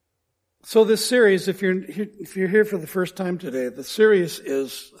So this series, if you're here for the first time today, the series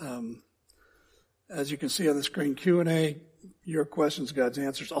is, as you can see on the screen, Q&A, your questions, God's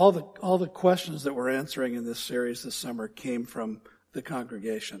answers. All the questions that we're answering in this series this summer came from the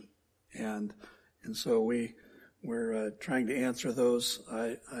congregation, and so we're trying to answer those.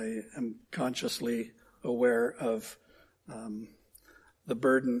 I am consciously aware of the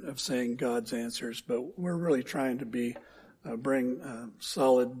burden of saying God's answers, but we're really trying to bring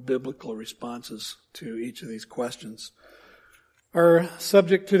solid biblical responses to each of these questions. Our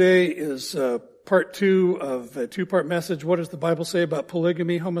subject today is part 2 of a 2-part message. What does the Bible say about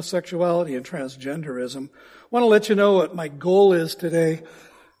polygamy, homosexuality, and transgenderism? I want to let you know what my goal is today.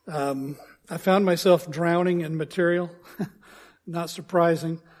 I found myself drowning in material, not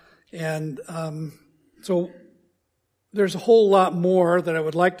surprising. And so there's a whole lot more that I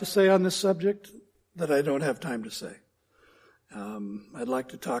would like to say on this subject that I don't have time to say. I'd like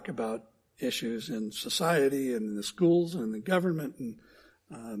to talk about issues in society and in the schools and in the government, and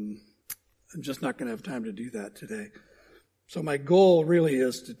I'm just not going to have time to do that today. So my goal really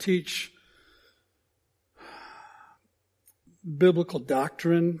is to teach biblical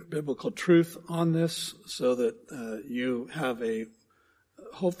doctrine, biblical truth on this, so that you have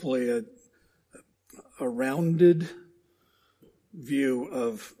hopefully a rounded view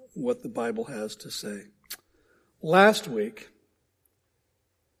of what the Bible has to say. Last week,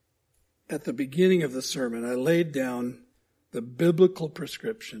 at the beginning of the sermon, I laid down the biblical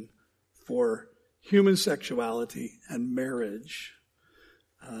prescription for human sexuality and marriage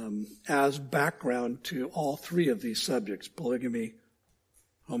as background to all 3 of these subjects: polygamy,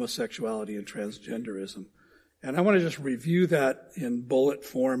 homosexuality, and transgenderism. And I want to just review that in bullet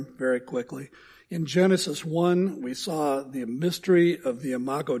form very quickly. In Genesis 1, we saw the mystery of the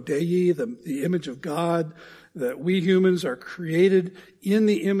imago Dei, the image of God, that we humans are created in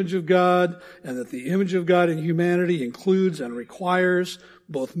the image of God, and that the image of God in humanity includes and requires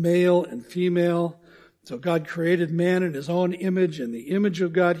both male and female. So God created man in his own image. In the image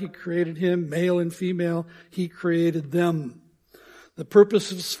of God, he created him, male and female. He created them. The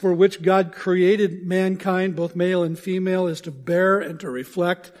purposes for which God created mankind, both male and female, is to bear and to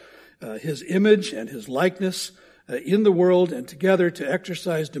reflect his image and his likeness in the world, and together to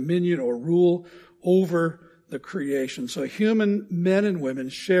exercise dominion or rule over the creation. So human men and women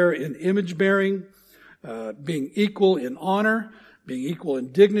share in image bearing, being equal in honor, being equal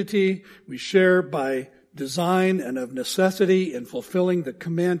in dignity. We share by design and of necessity in fulfilling the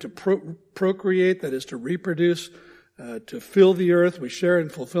command to procreate, that is to reproduce, to fill the earth. We share in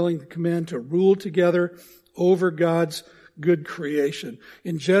fulfilling the command to rule together over God's good creation.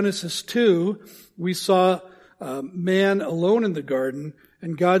 In Genesis 2, we saw man alone in the garden,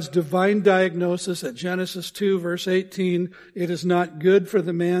 and God's divine diagnosis at Genesis 2, verse 18, it is not good for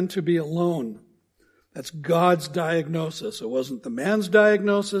the man to be alone. That's God's diagnosis. It wasn't the man's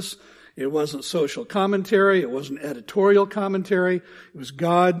diagnosis. It wasn't social commentary. It wasn't editorial commentary. It was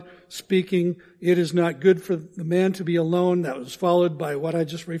God speaking. It is not good for the man to be alone. That was followed by what I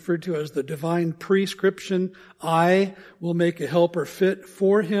just referred to as the divine prescription. I will make a helper fit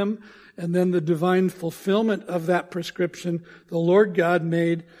for him. And then the divine fulfillment of that prescription, the Lord God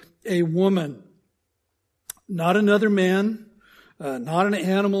made a woman. Not another man, not an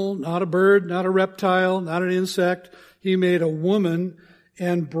animal, not a bird, not a reptile, not an insect. He made a woman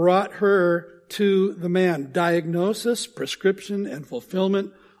and brought her to the man. Diagnosis, prescription, and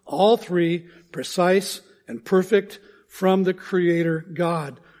fulfillment, all 3 precise and perfect from the Creator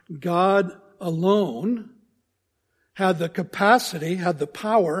God. God alone had the capacity, had the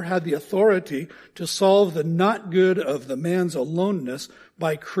power, had the authority to solve the not good of the man's aloneness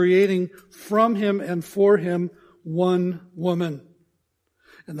by creating from him and for him one woman.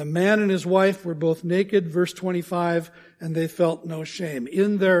 And the man and his wife were both naked, verse 25, and they felt no shame.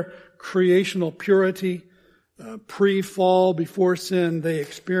 In their creational purity, pre-fall, before sin, they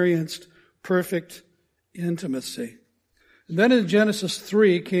experienced perfect intimacy. And then in Genesis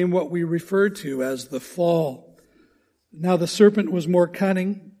 3 came what we refer to as the fall. Now the serpent was more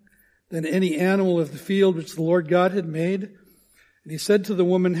cunning than any animal of the field which the Lord God had made. And he said to the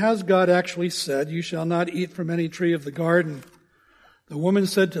woman, has God actually said, you shall not eat from any tree of the garden? The woman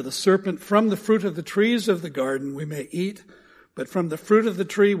said to the serpent, from the fruit of the trees of the garden we may eat, but from the fruit of the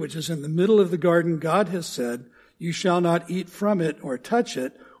tree which is in the middle of the garden, God has said, you shall not eat from it or touch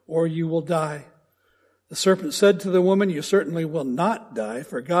it, or you will die. The serpent said to the woman, you certainly will not die,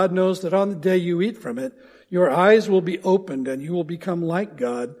 for God knows that on the day you eat from it, your eyes will be opened and you will become like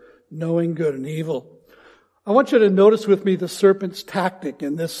God, knowing good and evil. I want you to notice with me the serpent's tactic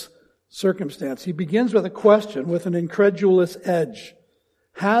in this circumstance. He begins with a question with an incredulous edge.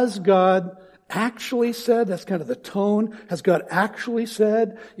 Has God actually said, that's kind of the tone, has God actually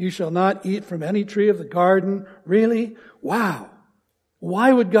said, you shall not eat from any tree of the garden? Really? Wow.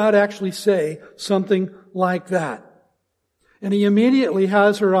 Why would God actually say something like that? And he immediately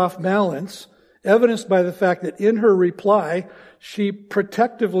has her off balance, evidenced by the fact that in her reply, she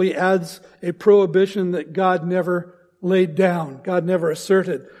protectively adds a prohibition that God never laid down, God never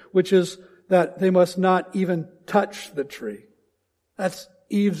asserted, which is that they must not even touch the tree. That's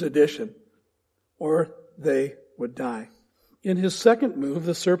Eve's addition, or they would die. In his second move,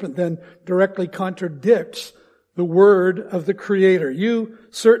 the serpent then directly contradicts the word of the Creator. You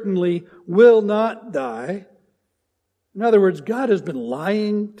certainly will not die. In other words, God has been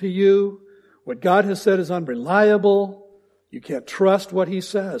lying to you. What God has said is unreliable. You can't trust what He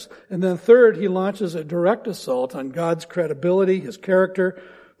says. And then third, he launches a direct assault on God's credibility, His character.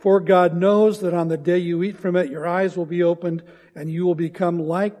 For God knows that on the day you eat from it, your eyes will be opened and you will become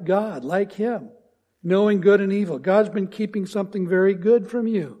like God, like Him, knowing good and evil. God's been keeping something very good from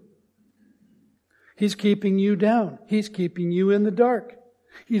you. He's keeping you down. He's keeping you in the dark.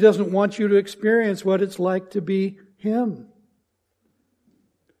 He doesn't want you to experience what it's like to be Him.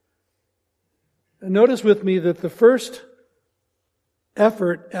 And notice with me that the first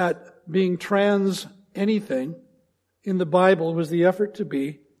effort at being trans anything in the Bible was the effort to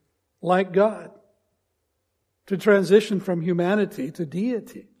be like God, to transition from humanity to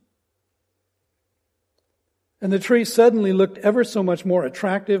deity. And the tree suddenly looked ever so much more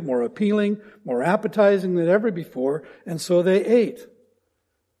attractive, more appealing, more appetizing than ever before, and so they ate.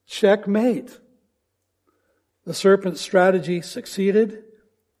 Checkmate. The serpent's strategy succeeded,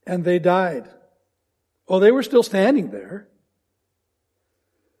 and they died. Oh, they were still standing there,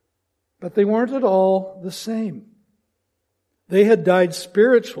 but they weren't at all the same. They had died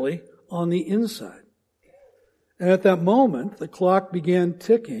spiritually on the inside. And at that moment, the clock began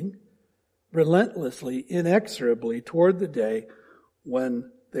ticking relentlessly, inexorably toward the day when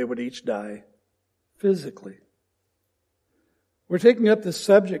they would each die physically. We're taking up this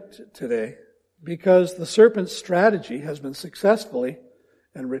subject today because the serpent's strategy has been successfully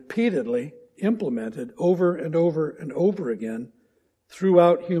and repeatedly implemented over and over and over again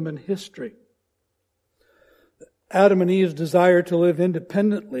throughout human history. Adam and Eve's desire to live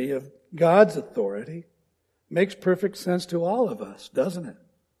independently of God's authority makes perfect sense to all of us, doesn't it?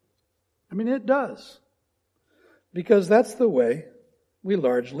 I mean, it does. Because that's the way we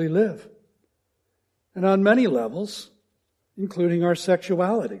largely live. And on many levels, including our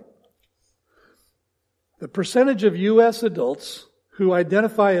sexuality. The percentage of U.S. adults who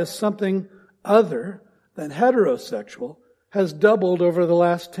identify as something other than heterosexual has doubled over the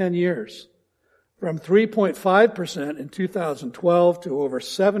last 10 years, from 3.5% in 2012 to over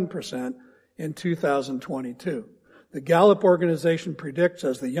 7% in 2022. The Gallup organization predicts,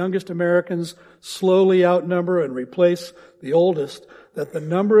 as the youngest Americans slowly outnumber and replace the oldest, that the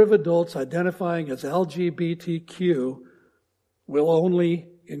number of adults identifying as LGBTQ will only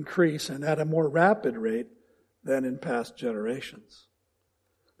increase, and at a more rapid rate than in past generations.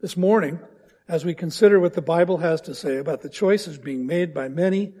 This morning, as we consider what the Bible has to say about the choices being made by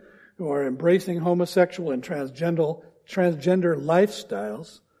many who are embracing homosexual and transgender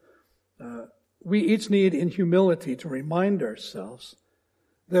lifestyles, we each need in humility to remind ourselves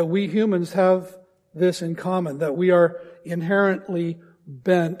that we humans have this in common, that we are inherently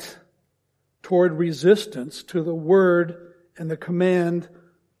bent toward resistance to the word and the command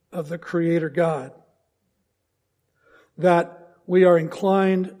of the Creator God. That we are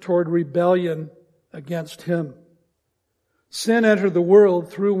inclined toward rebellion against Him. Sin entered the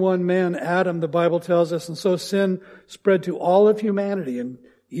world through one man, Adam, the Bible tells us, and so sin spread to all of humanity, and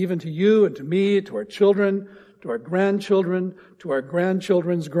even to you and to me, to our children, to our grandchildren, to our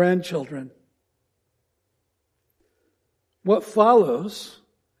grandchildren's grandchildren. What follows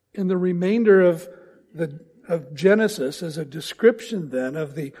in the remainder of Genesis is a description then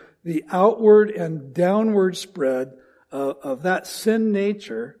of the outward and downward spread of that sin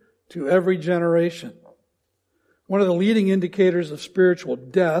nature to every generation. One of the leading indicators of spiritual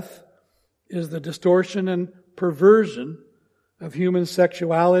death is the distortion and perversion of human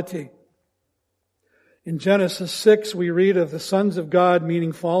sexuality. In Genesis 6, we read of the sons of God,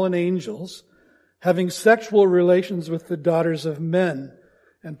 meaning fallen angels, having sexual relations with the daughters of men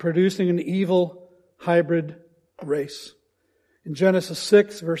and producing an evil hybrid race. In Genesis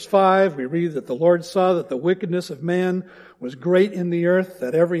 6, verse 5, we read that the Lord saw that the wickedness of man was great in the earth,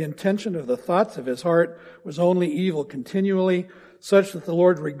 that every intention of the thoughts of his heart was only evil continually, such that the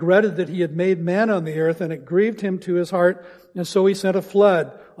Lord regretted that He had made man on the earth, and it grieved Him to His heart, and so He sent a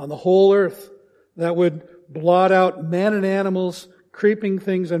flood on the whole earth that would blot out man and animals, creeping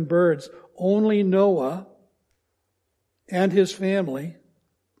things and birds. Only Noah and his family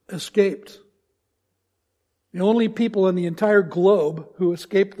escaped. The only people in the entire globe who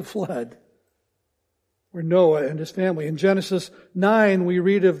escaped the flood were Noah and his family. In Genesis 9, we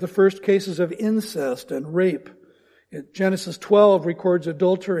read of the first cases of incest and rape. Genesis 12 records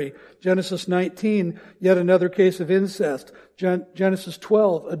adultery. Genesis 19, yet another case of incest. Genesis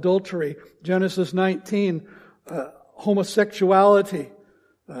 12, adultery. Genesis 19, homosexuality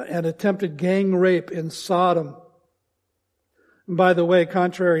and attempted gang rape in Sodom. And by the way,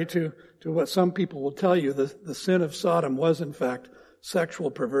 contrary to what some people will tell you, the sin of Sodom was in fact sexual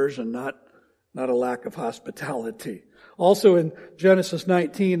perversion, not a lack of hospitality. Also in Genesis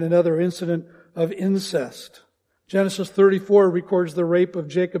 19, another incident of incest. Genesis 34 records the rape of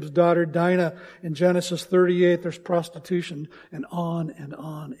Jacob's daughter Dinah. In Genesis 38, there's prostitution, and on and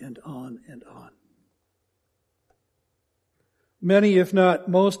on and on and on. Many, if not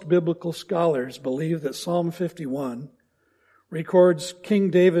most, biblical scholars believe that Psalm 51 records King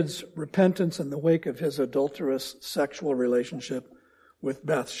David's repentance in the wake of his adulterous sexual relationship with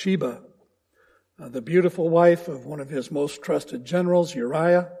Bathsheba, the beautiful wife of one of his most trusted generals,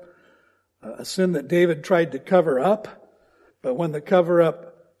 Uriah. A sin that David tried to cover up, but when the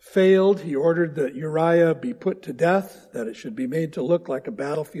cover-up failed, he ordered that Uriah be put to death, that it should be made to look like a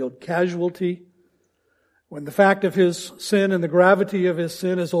battlefield casualty. When the fact of his sin and the gravity of his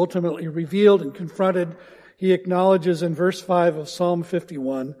sin is ultimately revealed and confronted, he acknowledges in verse 5 of Psalm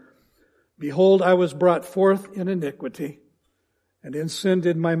 51, "Behold, I was brought forth in iniquity, and in sin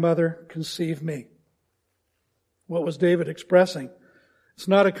did my mother conceive me." What was David expressing? It's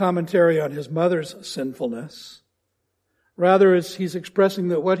not a commentary on his mother's sinfulness. Rather, he's expressing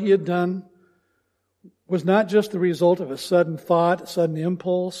that what he had done was not just the result of a sudden thought, a sudden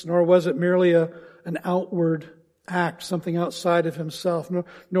impulse, nor was it merely an outward act, something outside of himself,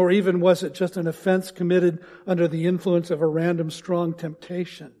 nor even was it just an offense committed under the influence of a random strong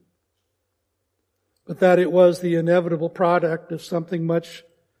temptation, but that it was the inevitable product of something much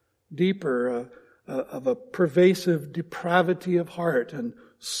deeper, of a pervasive depravity of heart and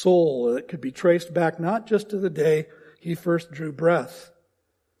soul that could be traced back not just to the day he first drew breath,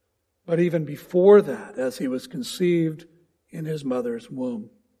 but even before that, as he was conceived in his mother's womb.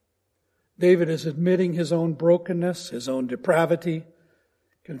 David is admitting his own brokenness, his own depravity,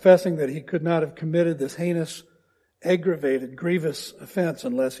 confessing that he could not have committed this heinous, aggravated, grievous offense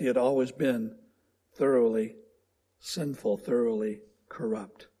unless he had always been thoroughly sinful, thoroughly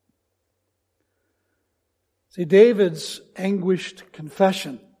corrupt. See, David's anguished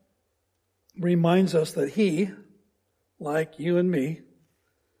confession reminds us that he, like you and me,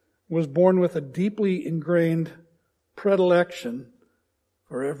 was born with a deeply ingrained predilection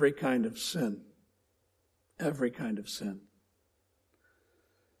for every kind of sin. Every kind of sin.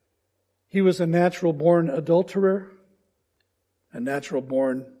 He was a natural-born adulterer, a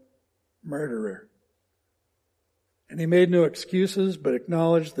natural-born murderer. And he made no excuses, but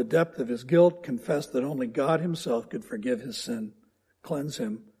acknowledged the depth of his guilt, confessed that only God himself could forgive his sin, cleanse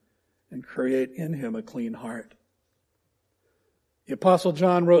him, and create in him a clean heart. The Apostle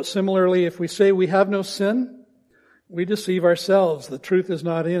John wrote similarly, "If we say we have no sin, we deceive ourselves. The truth is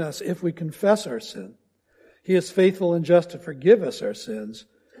not in us. If we confess our sin, he is faithful and just to forgive us our sins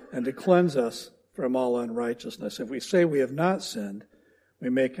and to cleanse us from all unrighteousness. If we say we have not sinned, we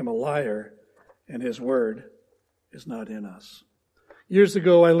make him a liar, and his word is not in us." Years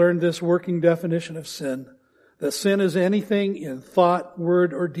ago, I learned this working definition of sin, that sin is anything in thought,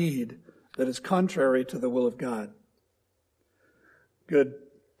 word, or deed that is contrary to the will of God. Good,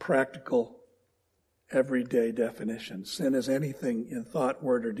 practical, everyday definition. Sin is anything in thought,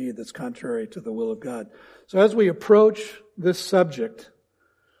 word, or deed that's contrary to the will of God. So as we approach this subject,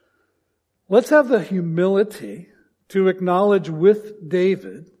 let's have the humility to acknowledge with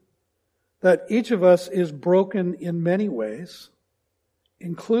David that each of us is broken in many ways,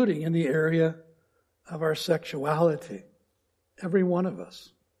 including in the area of our sexuality. Every one of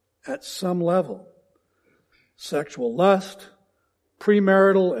us, at some level. Sexual lust,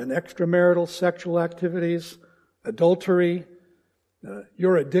 premarital and extramarital sexual activities, adultery,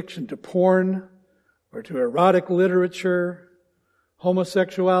 your addiction to porn or to erotic literature,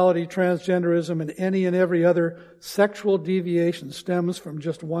 homosexuality, transgenderism, and any and every other sexual deviation stems from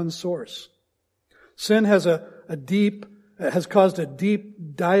just one source. Sin has caused a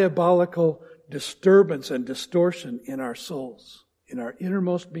deep diabolical disturbance and distortion in our souls, in our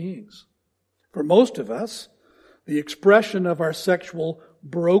innermost beings. For most of us, the expression of our sexual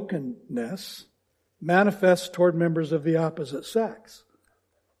brokenness manifests toward members of the opposite sex.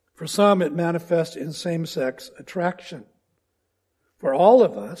 For some, it manifests in same-sex attraction. For all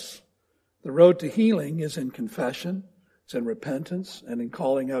of us, the road to healing is in confession, it's in repentance, and in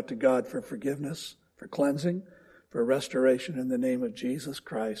calling out to God for forgiveness, for cleansing, for restoration in the name of Jesus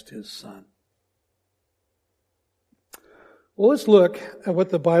Christ, His Son. Well, let's look at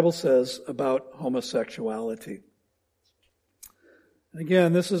what the Bible says about homosexuality. And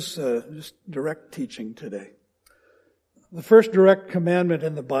again, this is just direct teaching today. The first direct commandment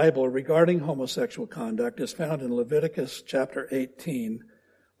in the Bible regarding homosexual conduct is found in Leviticus chapter 18,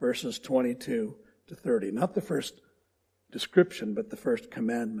 verses 22 to 30. Not the first description, but the first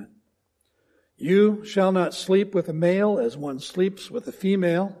commandment. You shall not sleep with a male as one sleeps with a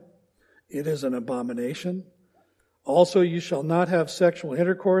female. It is an abomination. Also, you shall not have sexual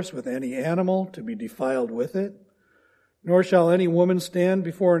intercourse with any animal to be defiled with it. Nor shall any woman stand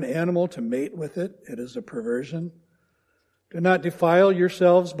before an animal to mate with it. It is a perversion. Do not defile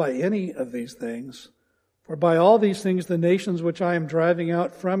yourselves by any of these things, for by all these things the nations which I am driving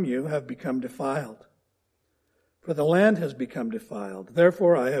out from you have become defiled. For the land has become defiled.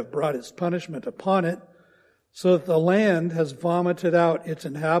 Therefore I have brought its punishment upon it, so that the land has vomited out its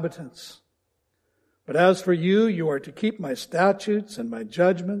inhabitants. But as for you, you are to keep my statutes and my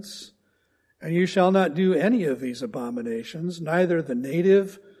judgments, and you shall not do any of these abominations, neither the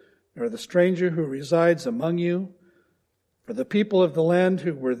native nor the stranger who resides among you. For the people of the land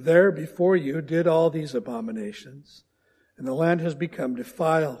who were there before you did all these abominations, and the land has become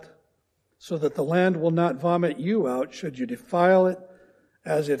defiled, so that the land will not vomit you out should you defile it,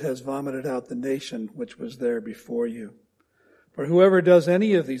 as it has vomited out the nation which was there before you. For whoever does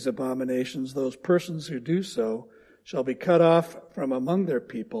any of these abominations, those persons who do so, shall be cut off from among their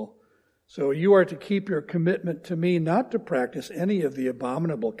people. So you are to keep your commitment to me not to practice any of the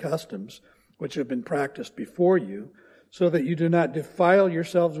abominable customs which have been practiced before you, so that you do not defile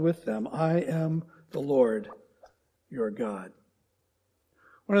yourselves with them. I am the Lord, your God.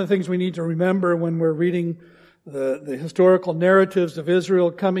 One of the things we need to remember when we're reading the historical narratives of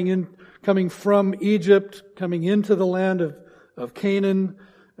Israel coming from Egypt, coming into the land of Canaan,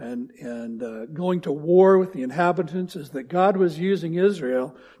 and going to war with the inhabitants, is that God was using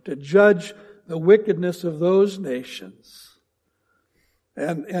Israel to judge the wickedness of those nations.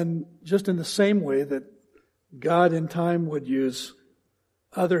 And just in the same way that God in time would use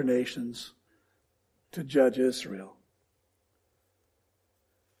other nations to judge Israel.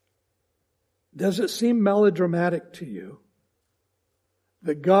 Does it seem melodramatic to you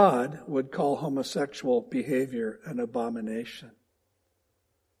that God would call homosexual behavior an abomination?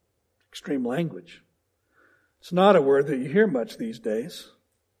 Extreme language. It's not a word that you hear much these days.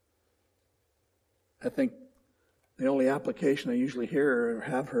 I think the only application I usually hear or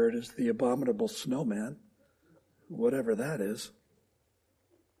have heard is the abominable snowman. Whatever that is.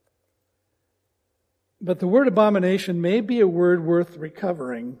 But the word abomination may be a word worth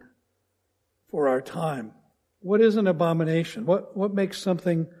recovering for our time. What is an abomination? What makes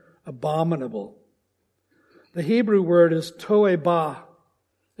something abominable? The Hebrew word is to'ebah.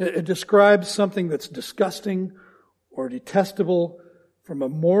 It describes something that's disgusting or detestable from a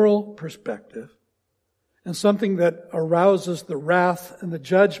moral perspective, and something that arouses the wrath and the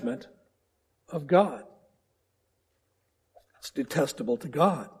judgment of God. It's detestable to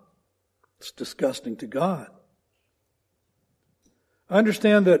God. It's disgusting to God.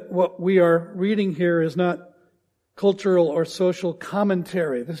 Understand that what we are reading here is not cultural or social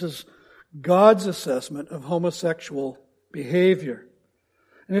commentary. This is God's assessment of homosexual behavior.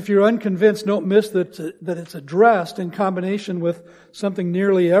 And if you're unconvinced, don't miss that it's addressed in combination with something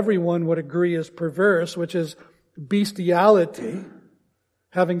nearly everyone would agree is perverse, which is bestiality,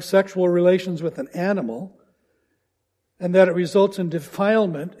 having sexual relations with an animal, and that it results in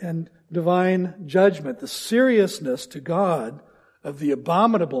defilement and divine judgment. The seriousness to God of the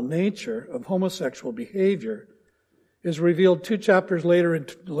abominable nature of homosexual behavior is revealed 2 chapters later in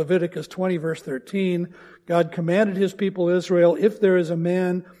Leviticus 20, verse 13. God commanded His people Israel, if there is a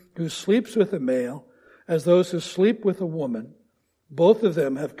man who sleeps with a male, as those who sleep with a woman, both of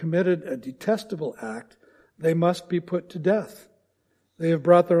them have committed a detestable act, they must be put to death. They have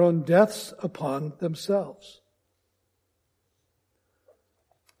brought their own deaths upon themselves.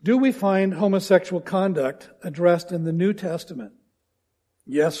 Do we find homosexual conduct addressed in the New Testament?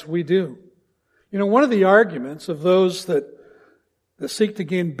 Yes, we do. You know, one of the arguments of those that seek to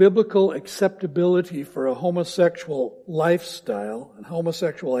gain biblical acceptability for a homosexual lifestyle and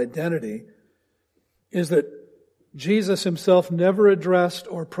homosexual identity is that Jesus Himself never addressed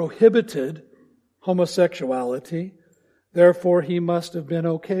or prohibited homosexuality, therefore He must have been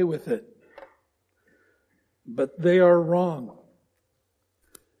okay with it. But they are wrong.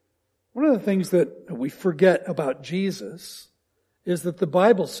 One of the things that we forget about Jesus is that the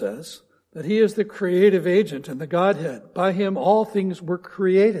Bible says that He is the creative agent in the Godhead. By Him all things were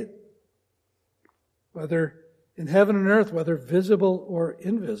created, whether in heaven and earth, whether visible or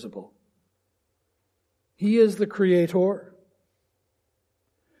invisible. He is the creator.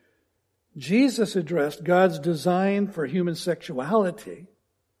 Jesus addressed God's design for human sexuality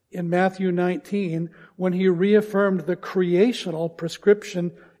in Matthew 19 when He reaffirmed the creational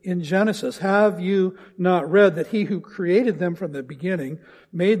prescription in Genesis. Have you not read that He who created them from the beginning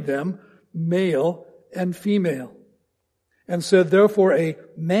made them male and female, and said, therefore a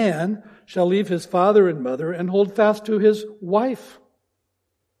man shall leave his father and mother and hold fast to his wife,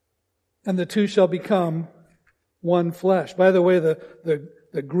 and the two shall become one flesh. By the way,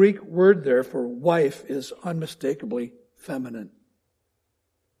 the Greek word there for wife is unmistakably feminine.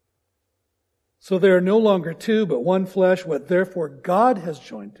 So they are no longer two, but one flesh. What therefore God has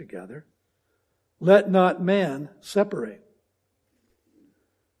joined together, let not man separate.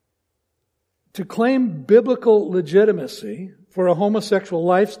 To claim biblical legitimacy for a homosexual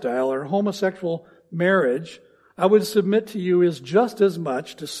lifestyle or homosexual marriage, I would submit to you, is just as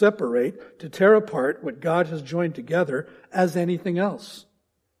much to separate, to tear apart what God has joined together as anything else.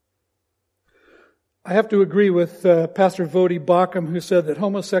 I have to agree with Pastor Vodi Bakum, who said that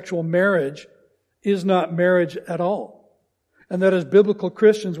homosexual marriage is not marriage at all, and that as biblical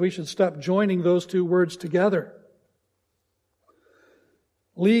Christians we should stop joining those two words together.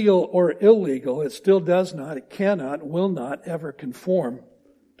 Legal or illegal, it still does not, it cannot, will not ever conform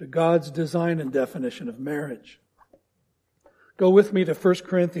to God's design and definition of marriage. Go with me to 1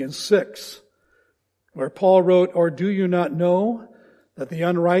 Corinthians 6, where Paul wrote, or do you not know that the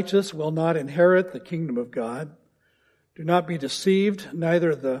unrighteous will not inherit the kingdom of God? Do not be deceived,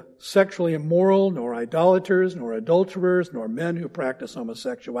 neither the sexually immoral, nor idolaters, nor adulterers, nor men who practice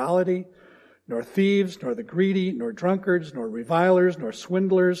homosexuality, nor thieves, nor the greedy, nor drunkards, nor revilers, nor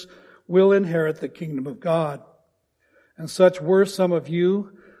swindlers will inherit the kingdom of God. And such were some of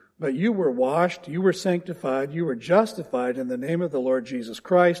you, but you were washed, you were sanctified, you were justified in the name of the Lord Jesus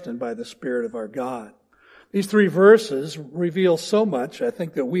Christ and by the Spirit of our God. These three verses reveal so much, I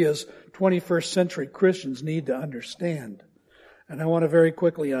think, that we as 21st century Christians need to understand. And I want to very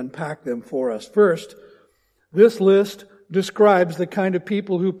quickly unpack them for us. First, this list describes the kind of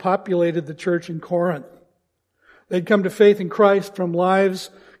people who populated the church in Corinth. They'd come to faith in Christ from lives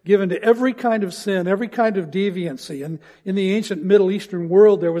given to every kind of sin, every kind of deviancy. And in the ancient Middle Eastern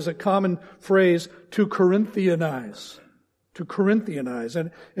world, there was a common phrase, to Corinthianize. To Corinthianize.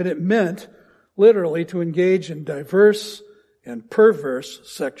 And it meant literally to engage in diverse and perverse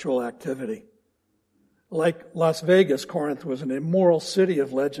sexual activity. Like Las Vegas, Corinth was an immoral city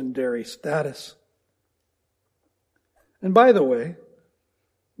of legendary status. And by the way,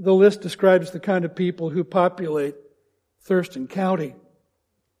 the list describes the kind of people who populate Thurston County.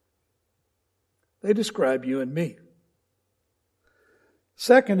 They describe you and me.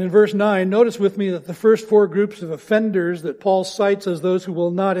 Second, in verse 9, notice with me that the first four groups of offenders that Paul cites as those who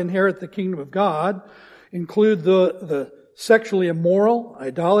will not inherit the kingdom of God include the sexually immoral,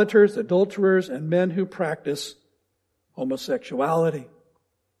 idolaters, adulterers, and men who practice homosexuality.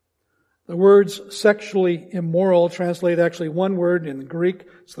 The words sexually immoral translate actually one word in the Greek.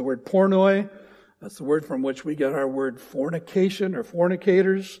 It's the word pornoi. That's the word from which we get our word fornication or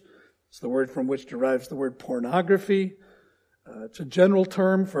fornicators. It's the word from which derives the word pornography. It's a general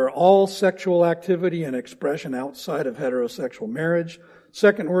term for all sexual activity and expression outside of heterosexual marriage.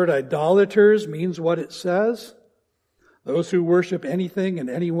 Second word, idolaters, means what it says. Those who worship anything and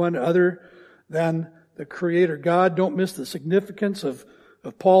anyone other than the Creator God. Don't miss the significance of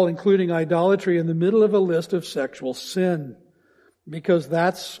Paul including idolatry in the middle of a list of sexual sin, because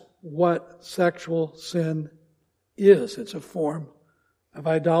that's what sexual sin is. It's a form of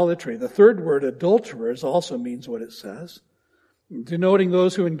idolatry. The third word, adulterers, also means what it says, denoting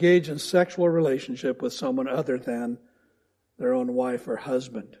those who engage in sexual relationship with someone other than their own wife or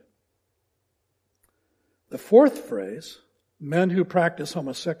husband. The fourth phrase, men who practice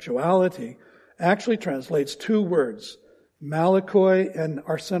homosexuality, actually translates two words, malakoi and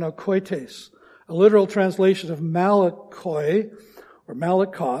arsenokoites. A literal translation of malakoi, or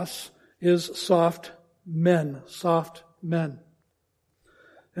malakos, is soft men, soft men.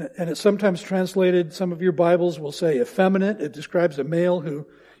 And it's sometimes translated, some of your Bibles will say effeminate. It describes a male who,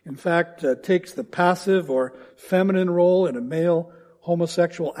 in fact, takes the passive or feminine role in a male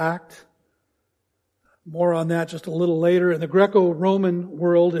homosexual act. More on that just a little later. In the Greco-Roman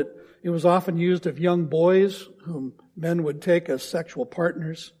world, it was often used of young boys whom men would take as sexual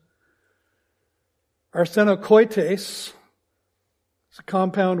partners. Arsenokoites It's a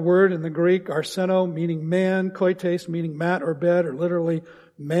compound word in the Greek, arseno, meaning man, koites, meaning mat or bed, or literally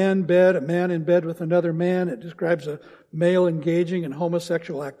man bed, a man in bed with another man. It describes a male engaging in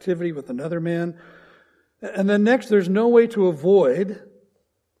homosexual activity with another man. And then next, there's no way to avoid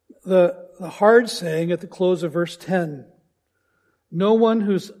the hard saying at the close of verse 10. No one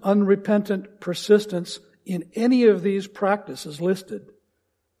whose unrepentant persistence in any of these practices listed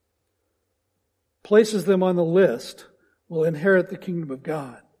places them on the list will inherit the kingdom of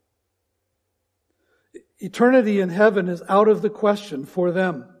God. Eternity in heaven is out of the question for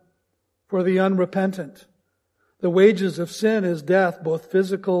them, for the unrepentant. The wages of sin is death, both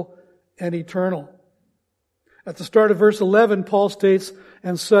physical and eternal. At the start of verse 11, Paul states,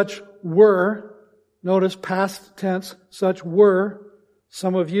 and such were, notice past tense, such were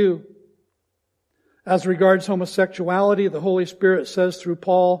some of you. As regards homosexuality, the Holy Spirit says through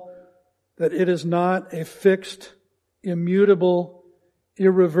Paul that it is not a fixed, immutable,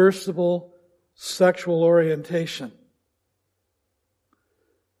 irreversible sexual orientation.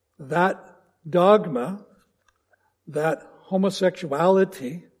 That dogma, that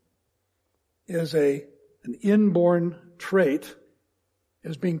homosexuality is an inborn trait,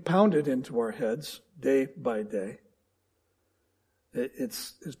 is being pounded into our heads day by day.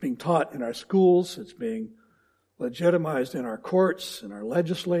 It's being taught in our schools. It's being legitimized in our courts, in our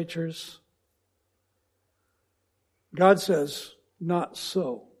legislatures. God says, not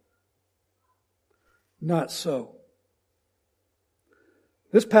so. Not so.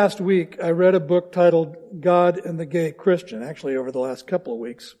 This past week, I read a book titled God and the Gay Christian, actually over the last couple of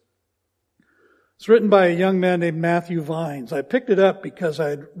weeks. It's written by a young man named Matthew Vines. I picked it up because I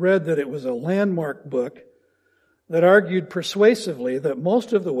had read that it was a landmark book that argued persuasively that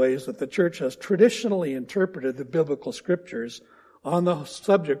most of the ways that the church has traditionally interpreted the biblical scriptures on the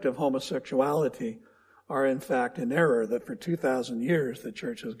subject of homosexuality are in fact in error, that for 2,000 years the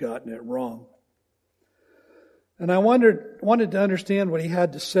church has gotten it wrong. And I wanted to understand what he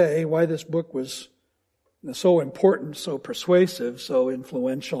had to say, why this book was so important, so persuasive, so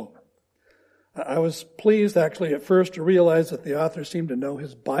influential. I was pleased actually at first to realize that the author seemed to know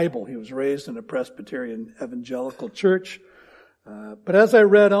his Bible. He was raised in a Presbyterian evangelical church. But as I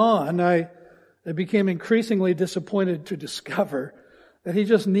read on, I became increasingly disappointed to discover that he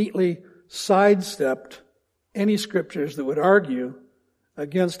just neatly sidestepped any scriptures that would argue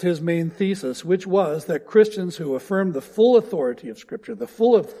against his main thesis, which was that Christians who affirm the full authority of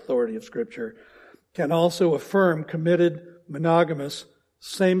Scripture, can also affirm committed, monogamous,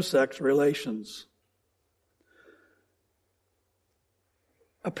 same-sex relations.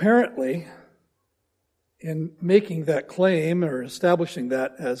 Apparently, in making that claim or establishing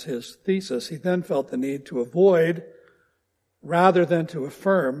that as his thesis, he then felt the need to avoid rather than to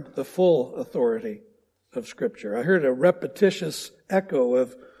affirm the full authority of Scripture. I heard a repetitious echo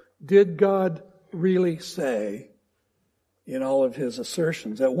of, did God really say, in all of his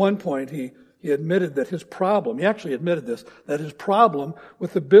assertions? At one point, he admitted that his problem, he actually admitted this, that his problem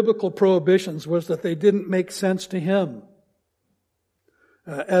with the biblical prohibitions was that they didn't make sense to him.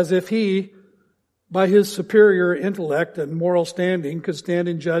 As if he, by his superior intellect and moral standing, could stand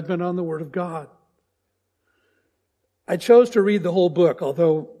in judgment on the Word of God. I chose to read the whole book,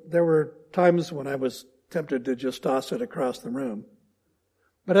 although there were times when I was tempted to just toss it across the room.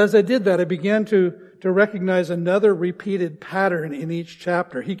 But as I did that, I began to recognize another repeated pattern in each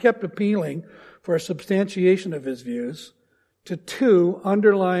chapter. He kept appealing for a substantiation of his views to two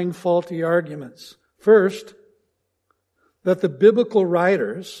underlying faulty arguments. First, that the biblical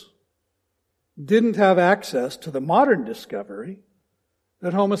writers didn't have access to the modern discovery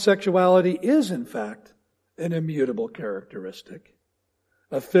that homosexuality is, in fact, an immutable characteristic,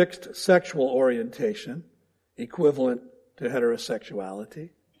 a fixed sexual orientation equivalent to heterosexuality.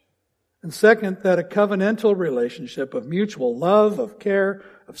 And second, that a covenantal relationship of mutual love, of care,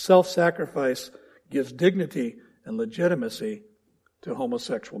 of self-sacrifice gives dignity and legitimacy to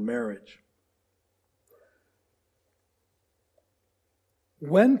homosexual marriage.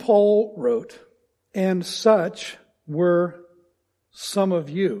 When Paul wrote, and such were some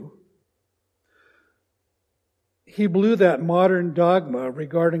of you, he blew that modern dogma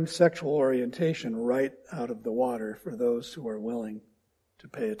regarding sexual orientation right out of the water for those who are willing to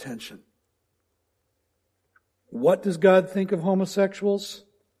pay attention. What does God think of homosexuals?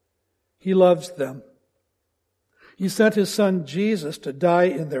 He loves them. He sent His Son Jesus to die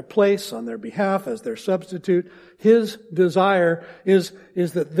in their place, on their behalf, as their substitute. His desire is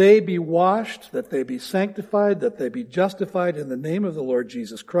that they be washed, that they be sanctified, that they be justified in the name of the Lord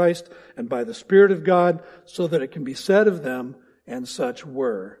Jesus Christ and by the Spirit of God, so that it can be said of them, and such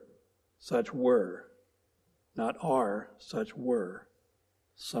were, not are, such were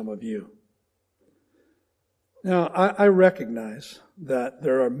some of you. Now, I recognize that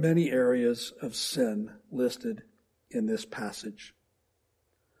there are many areas of sin listed in this passage.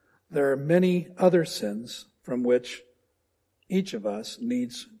 There are many other sins from which each of us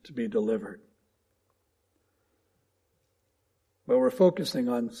needs to be delivered. But we're focusing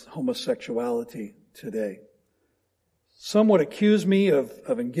on homosexuality today. Some would accuse me of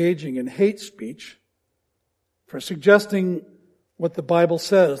engaging in hate speech for suggesting what the Bible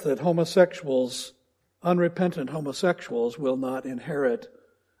says, that homosexuals, unrepentant homosexuals, will not inherit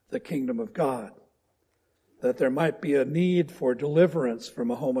the kingdom of God. That there might be a need for deliverance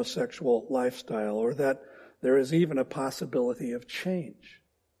from a homosexual lifestyle, or that there is even a possibility of change.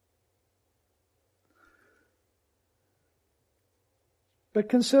 But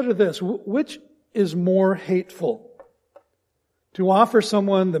consider this, which is more hateful? To offer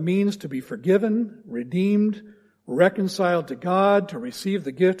someone the means to be forgiven, redeemed, reconciled to God, to receive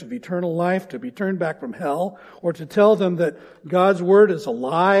the gift of eternal life, to be turned back from hell, or to tell them that God's word is a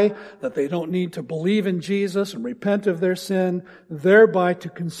lie, that they don't need to believe in Jesus and repent of their sin, thereby to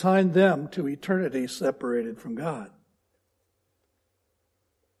consign them to eternity separated from God.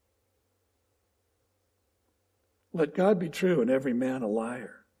 Let God be true and every man a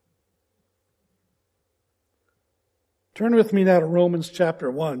liar. Turn with me now to Romans chapter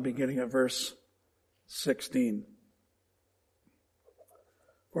 1, beginning at verse 16.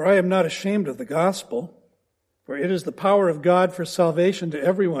 For I am not ashamed of the gospel, for it is the power of God for salvation to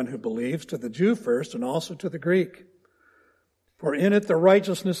everyone who believes, to the Jew first and also to the Greek. For in it the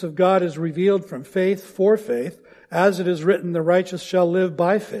righteousness of God is revealed from faith for faith, as it is written, the righteous shall live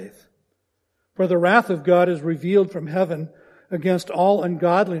by faith. For the wrath of God is revealed from heaven against all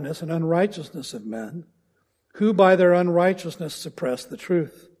ungodliness and unrighteousness of men, who by their unrighteousness suppress the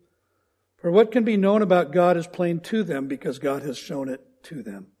truth. For what can be known about God is plain to them, because God has shown it to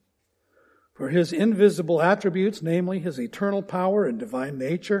them. For his invisible attributes, namely his eternal power and divine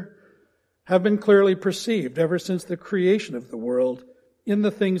nature, have been clearly perceived ever since the creation of the world in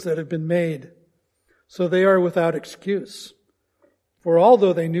the things that have been made. So they are without excuse. For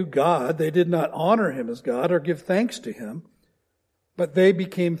although they knew God, they did not honor him as God or give thanks to him, but they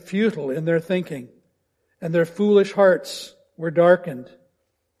became futile in their thinking, and their foolish hearts were darkened.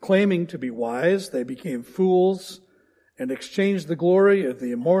 Claiming to be wise, they became fools and exchanged the glory of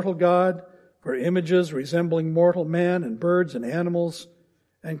the immortal God for images resembling mortal man and birds and animals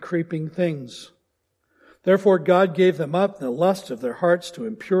and creeping things. Therefore God gave them up in the lust of their hearts to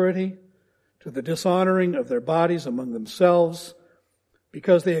impurity, to the dishonoring of their bodies among themselves,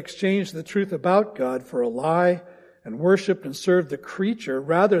 because they exchanged the truth about God for a lie and worshipped and served the creature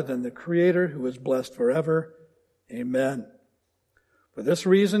rather than the Creator, who is blessed forever. Amen. For this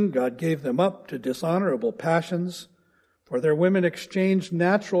reason, God gave them up to dishonorable passions, for their women exchanged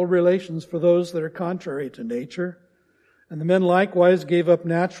natural relations for those that are contrary to nature. And the men likewise gave up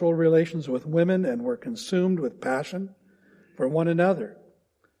natural relations with women and were consumed with passion for one another.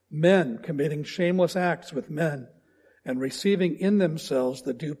 Men committing shameless acts with men and receiving in themselves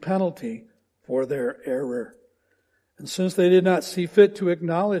the due penalty for their error. And since they did not see fit to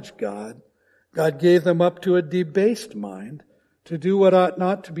acknowledge God, God gave them up to a debased mind to do what ought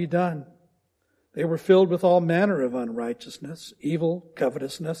not to be done. They were filled with all manner of unrighteousness, evil,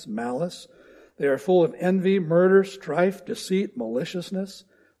 covetousness, malice. They are full of envy, murder, strife, deceit, maliciousness.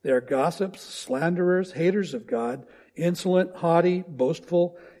 They are gossips, slanderers, haters of God, insolent, haughty,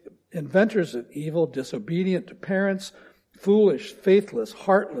 boastful, inventors of evil, disobedient to parents, foolish, faithless,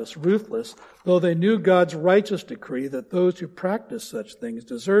 heartless, ruthless. Though they knew God's righteous decree that those who practice such things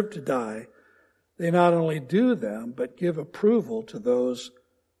deserve to die, they not only do them, but give approval to those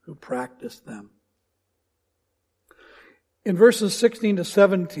who practice them. In verses 16 to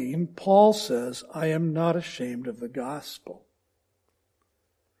 17, Paul says, I am not ashamed of the gospel.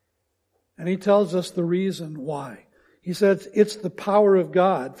 And he tells us the reason why. He says it's the power of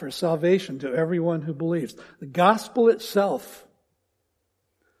God for salvation to everyone who believes. The gospel itself,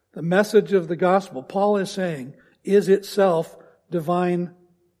 the message of the gospel, Paul is saying, is itself divine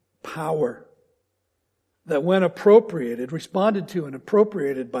power. That when appropriated, responded to and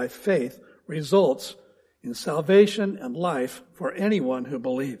appropriated by faith, results in salvation and life for anyone who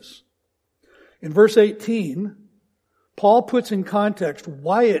believes. In verse 18, Paul puts in context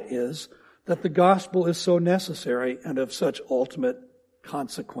why it is that the gospel is so necessary and of such ultimate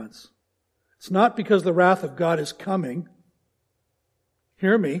consequence. It's not because the wrath of God is coming.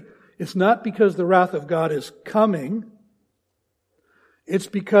 Hear me. It's not because the wrath of God is coming. It's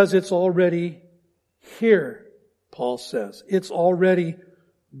because it's already here, Paul says. It's already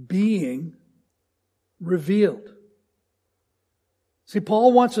being revealed. See,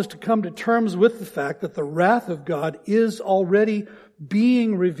 Paul wants us to come to terms with the fact that the wrath of God is already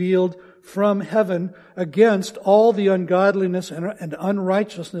being revealed from heaven against all the ungodliness and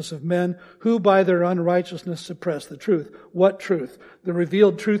unrighteousness of men who by their unrighteousness suppress the truth. What truth? The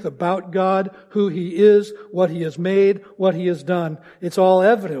revealed truth about God, who He is, what He has made, what He has done. It's all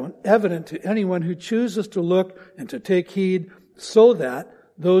evident to anyone who chooses to look and to take heed, so that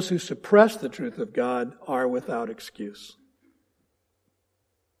those who suppress the truth of God are without excuse.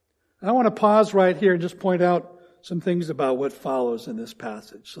 I want to pause right here and just point out some things about what follows in this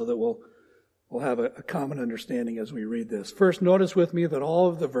passage so that we'll have a common understanding as we read this. First, notice with me that all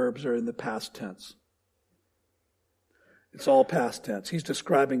of the verbs are in the past tense. It's all past tense. He's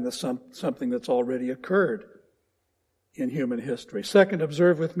describing something that's already occurred in human history. Second,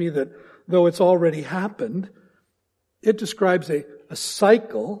 observe with me that though it's already happened, it describes a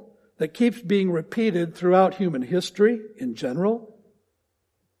cycle that keeps being repeated throughout human history in general.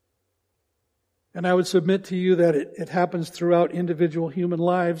 And I would submit to you that it happens throughout individual human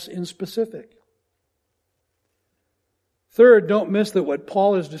lives in specific. Third, don't miss that what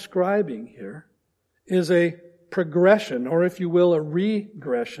Paul is describing here is a progression, or if you will, a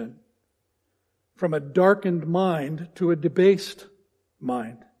regression from a darkened mind to a debased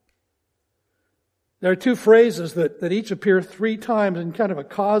mind. There are two phrases that each appear 3 times in kind of a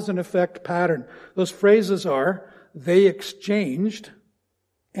cause and effect pattern. Those phrases are, they exchanged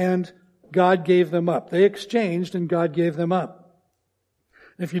and God gave them up. They exchanged and God gave them up.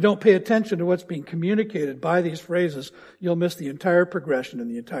 And if you don't pay attention to what's being communicated by these phrases, you'll miss the entire progression and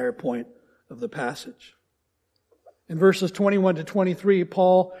the entire point of the passage. In verses 21 to 23,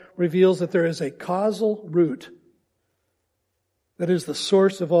 Paul reveals that there is a causal root that is the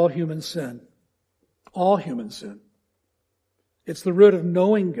source of all human sin. All human sin. It's the root of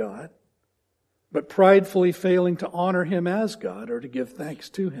knowing God, but pridefully failing to honor Him as God or to give thanks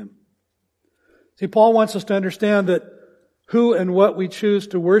to Him. See, Paul wants us to understand that who and what we choose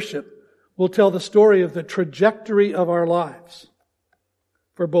to worship will tell the story of the trajectory of our lives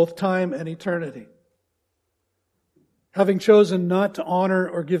for both time and eternity. Having chosen not to honor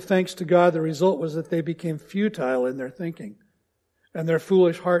or give thanks to God, the result was that they became futile in their thinking, and their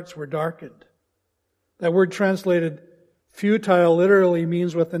foolish hearts were darkened. That word translated futile literally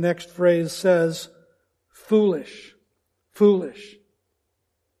means what the next phrase says, foolish. Foolish.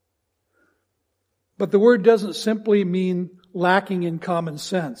 But the word doesn't simply mean lacking in common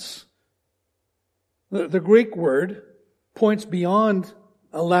sense. The Greek word points beyond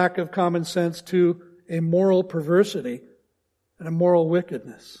a lack of common sense to a moral perversity and a moral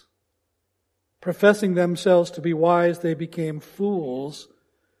wickedness. Professing themselves to be wise, they became fools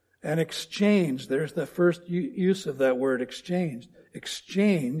and exchanged. There's the first use of that word, exchanged.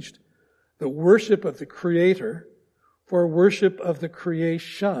 Exchanged the worship of the Creator for worship of the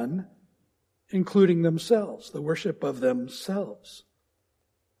creation, including themselves, the worship of themselves.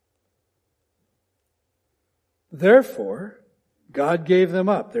 Therefore, God gave them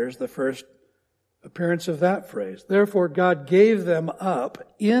up. There's the first appearance of that phrase. Therefore, God gave them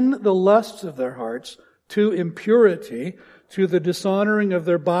up in the lusts of their hearts to impurity, to the dishonoring of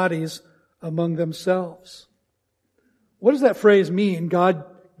their bodies among themselves. What does that phrase mean, God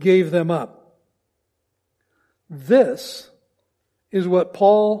gave them up? This is what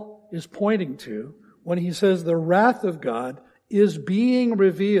Paul is pointing to when he says the wrath of God is being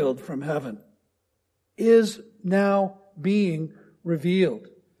revealed from heaven. Is now being revealed.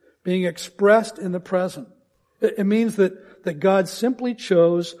 Being expressed in the present. It means that God simply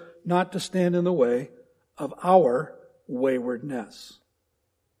chose not to stand in the way of our waywardness.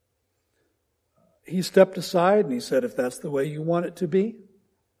 He stepped aside and He said, if that's the way you want it to be,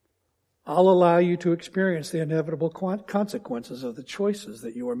 I'll allow you to experience the inevitable consequences of the choices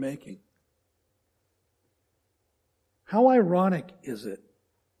that you are making. How ironic is it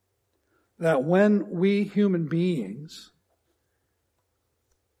that when we human beings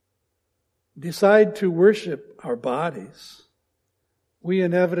decide to worship our bodies, we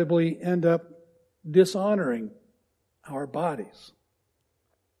inevitably end up dishonoring our bodies.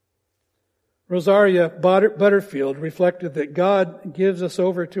 Rosaria Butterfield reflected that God gives us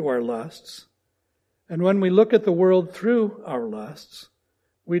over to our lusts, and when we look at the world through our lusts,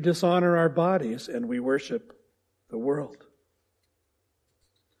 we dishonor our bodies and we worship the world.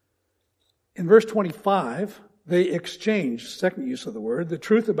 In verse 25, they exchanged, second use of the word, the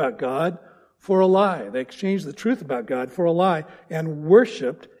truth about God for a lie. They exchanged the truth about God for a lie and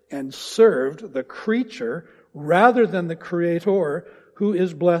worshiped and served the creature rather than the Creator, who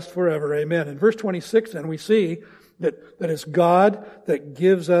is blessed forever. Amen. In verse 26, then, we see that it's God that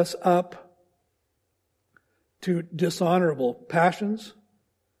gives us up to dishonorable passions,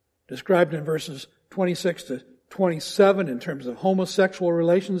 described in verses 26 to 27 in terms of homosexual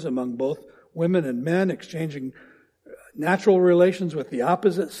relations among both women and men, exchanging natural relations with the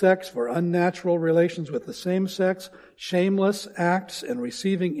opposite sex for unnatural relations with the same sex, shameless acts, and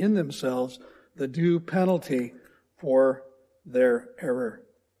receiving in themselves the due penalty for their error.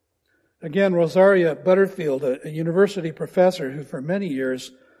 Again, Rosaria Butterfield, a university professor who for many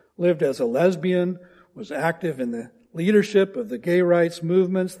years lived as a lesbian, was active in the leadership of the gay rights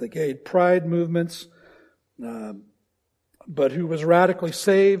movements, the gay pride movements, but who was radically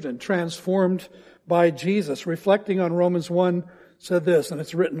saved and transformed by Jesus, reflecting on Romans 1, said this, and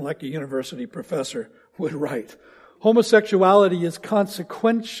it's written like a university professor would write: homosexuality is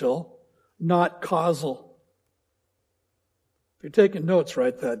consequential, not causal. If you're taking notes,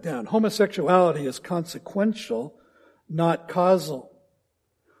 write that down. Homosexuality is consequential, not causal.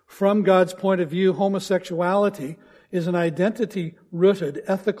 From God's point of view, homosexuality is an identity-rooted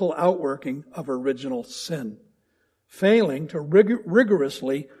ethical outworking of original sin. Failing to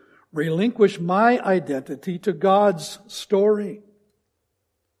rigorously relinquish my identity to God's story.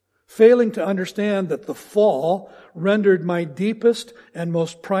 Failing to understand that the fall rendered my deepest and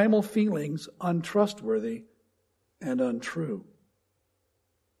most primal feelings untrustworthy and untrue.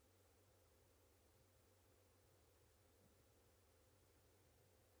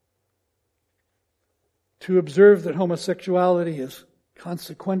 To observe that homosexuality is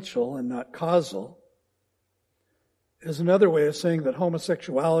consequential and not causal is another way of saying that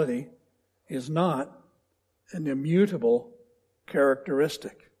homosexuality is not an immutable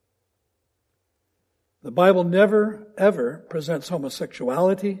characteristic. The Bible never, ever presents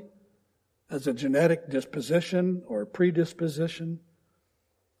homosexuality as a genetic disposition or predisposition,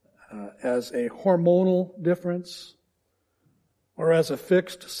 as a hormonal difference, or as a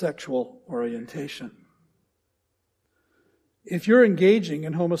fixed sexual orientation. If you're engaging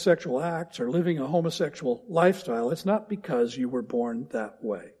in homosexual acts or living a homosexual lifestyle, it's not because you were born that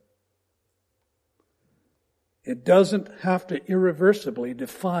way. It doesn't have to irreversibly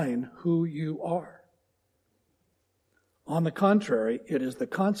define who you are. On the contrary, it is the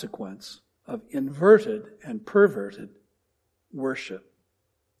consequence of inverted and perverted worship.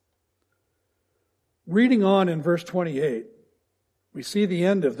 Reading on in verse 28, we see the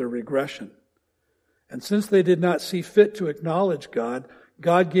end of the regression. And since they did not see fit to acknowledge God,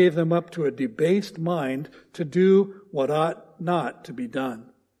 God gave them up to a debased mind to do what ought not to be done.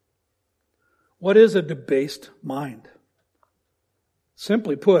 What is a debased mind?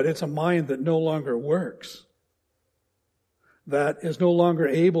 Simply put, it's a mind that no longer works, that is no longer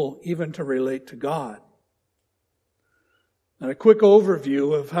able even to relate to God. And a quick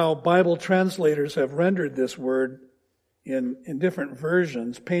overview of how Bible translators have rendered this word in different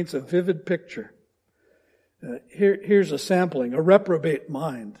versions paints a vivid picture. Here's a sampling: a reprobate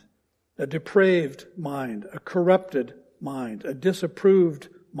mind, a depraved mind, a corrupted mind, a disapproved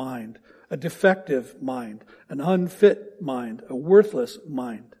mind, a defective mind, an unfit mind, a worthless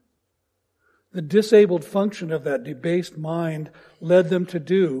mind. The disabled function of that debased mind led them to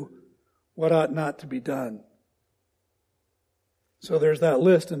do what ought not to be done. So there's that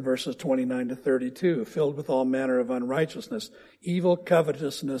list in verses 29 to 32, filled with all manner of unrighteousness, evil,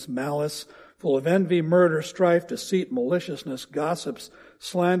 covetousness, malice, full of envy, murder, strife, deceit, maliciousness, gossips,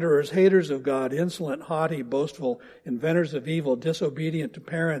 slanderers, haters of God, insolent, haughty, boastful, inventors of evil, disobedient to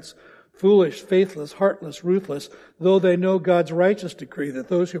parents, foolish, faithless, heartless, ruthless. Though they know God's righteous decree that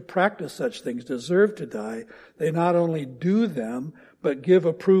those who practice such things deserve to die, they not only do them, but give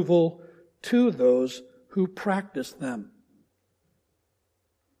approval to those who practice them.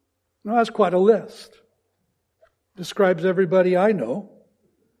 Now that's quite a list. Describes everybody I know.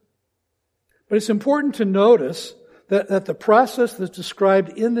 But it's important to notice that the process that's described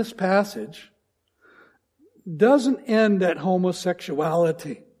in this passage doesn't end at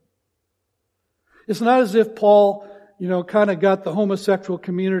homosexuality. It's not as if Paul, kind of got the homosexual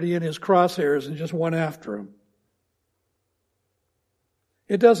community in his crosshairs and just went after him.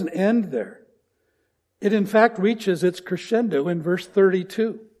 It doesn't end there. It in fact reaches its crescendo in verse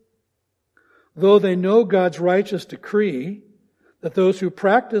 32. Though they know God's righteous decree that those who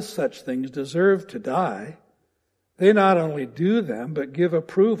practice such things deserve to die, they not only do them, but give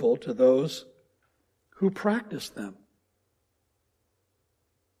approval to those who practice them.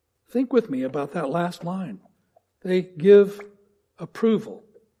 Think with me about that last line. They give approval.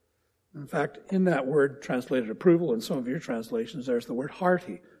 In fact, in that word translated approval, in some of your translations, there's the word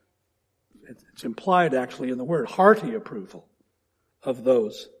hearty. It's implied actually in the word hearty approval of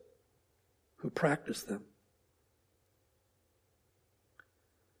those who practice them.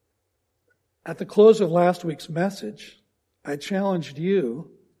 At the close of last week's message, I challenged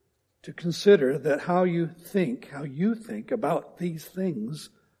you to consider that how you think about these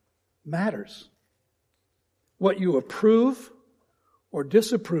things matters. What you approve or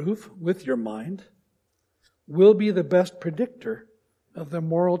disapprove with your mind will be the best predictor of the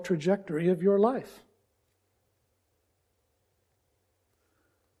moral trajectory of your life.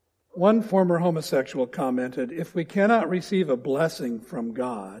 One former homosexual commented, "If we cannot receive a blessing from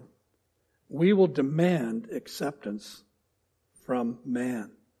God, we will demand acceptance from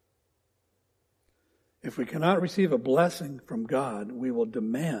man." If we cannot receive a blessing from God, we will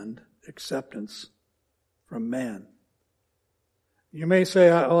demand acceptance from man. You may say,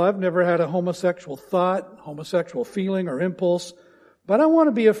 "Oh, I've never had a homosexual thought, homosexual feeling or impulse, but I want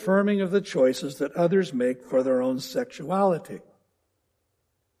to be affirming of the choices that others make for their own sexuality."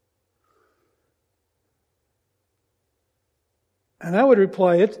 And I would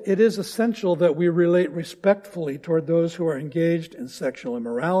reply, it is essential that we relate respectfully toward those who are engaged in sexual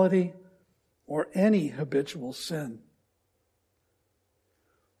immorality or any habitual sin.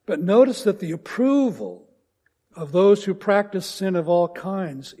 But notice that the approval of those who practice sin of all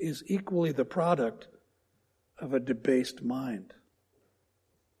kinds is equally the product of a debased mind.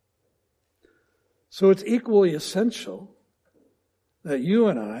 So it's equally essential that you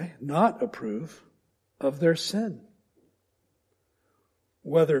and I not approve of their sin,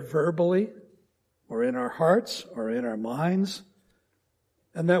 whether verbally or in our hearts or in our minds,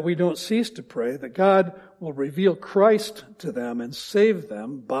 and that we don't cease to pray that God will reveal Christ to them and save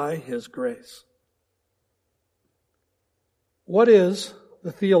them by His grace. What is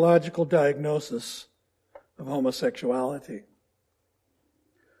the theological diagnosis of homosexuality?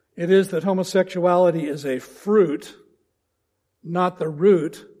 It is that homosexuality is a fruit, not the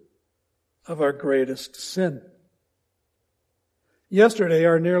root, of our greatest sin. Yesterday,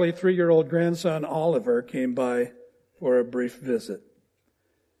 our nearly 3-year-old grandson, Oliver, came by for a brief visit.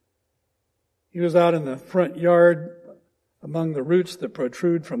 He was out in the front yard among the roots that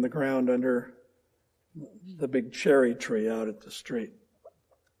protrude from the ground under the big cherry tree out at the street.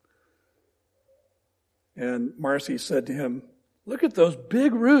 And Marcy said to him, "Look at those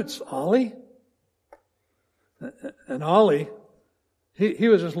big roots, Ollie." And Ollie, he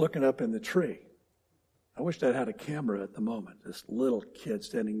was just looking up in the tree. I wished I'd had a camera at the moment. This little kid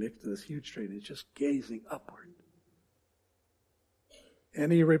standing next to this huge tree, and he's just gazing upward.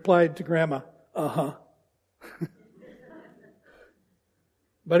 And he replied to Grandma, "Uh-huh."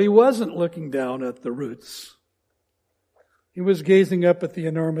 But he wasn't looking down at the roots. He was gazing up at the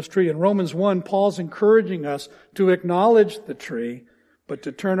enormous tree. In Romans 1, Paul's encouraging us to acknowledge the tree, but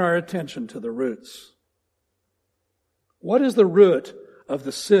to turn our attention to the roots. What is the root of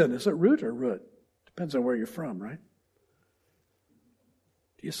the sin? Is it root or root? Depends on where you're from, right?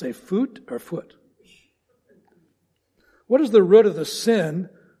 Do you say foot or foot? What is the root of the sin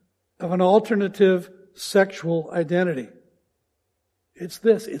of an alternative sexual identity? It's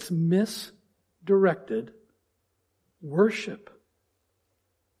this. It's misdirected worship.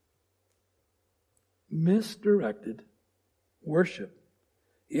 Misdirected worship.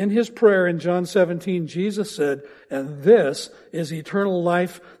 In His prayer in John 17, Jesus said, "And this is eternal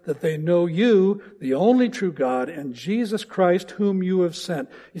life, that they know you, the only true God, and Jesus Christ, whom you have sent."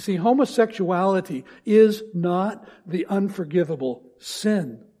 You see, homosexuality is not the unforgivable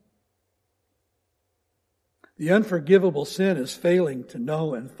sin. The unforgivable sin is failing to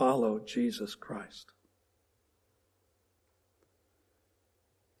know and follow Jesus Christ.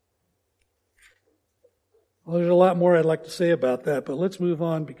 Well, there's a lot more I'd like to say about that, but let's move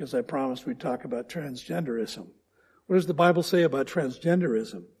on because I promised we'd talk about transgenderism. What does the Bible say about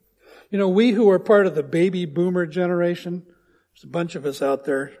transgenderism? You know, we who are part of the baby boomer generation, there's a bunch of us out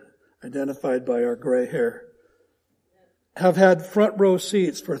there identified by our gray hair, have had front row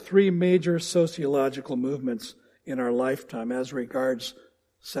seats for 3 major sociological movements in our lifetime as regards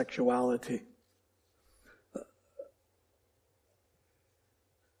sexuality.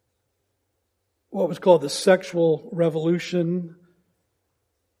 What was called the sexual revolution,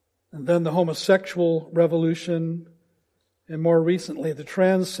 and then the homosexual revolution, and more recently the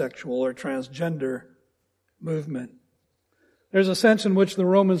transsexual or transgender movement. There's a sense in which the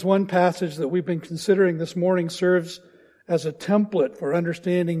Romans 1 passage that we've been considering this morning serves as a template for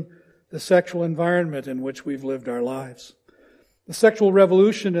understanding the sexual environment in which we've lived our lives. The sexual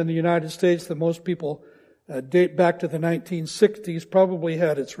revolution in the United States that most people date back to the 1960s probably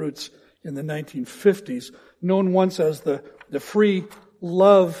had its roots in the 1950s, known once as the free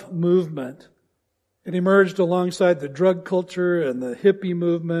love movement. It emerged alongside the drug culture and the hippie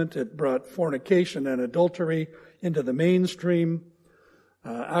movement. It brought fornication and adultery into the mainstream.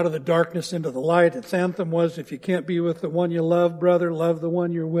 out of the darkness into the light. Its anthem was, if you can't be with the one you love, brother, love the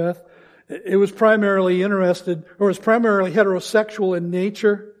one you're with. It was primarily heterosexual in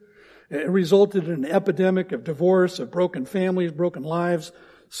nature. It resulted in an epidemic of divorce, of broken families, broken lives,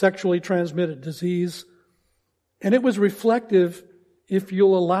 sexually transmitted disease. And it was reflective, if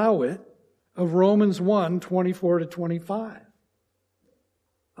you'll allow it, of Romans 1, 24 to 25.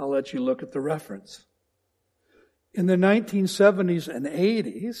 I'll let you look at the reference. In the 1970s and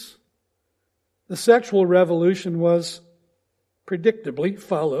 80s, the sexual revolution was predictably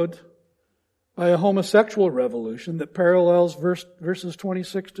followed by a homosexual revolution that parallels verses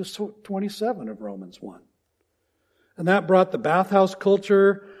 26 to 27 of Romans 1. And that brought the bathhouse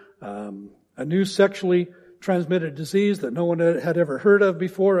culture, a new sexually transmitted disease that no one had ever heard of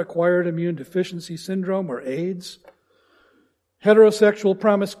before, acquired immune deficiency syndrome, or AIDS. Heterosexual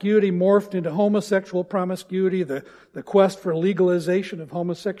promiscuity morphed into homosexual promiscuity, the quest for legalization of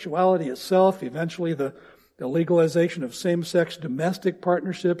homosexuality itself, eventually the legalization of same-sex domestic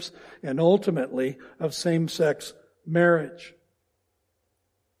partnerships, and ultimately of same-sex marriage.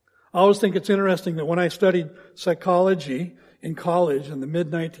 I always think it's interesting that when I studied psychology in college in the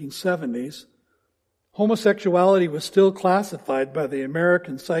mid-1970s, homosexuality was still classified by the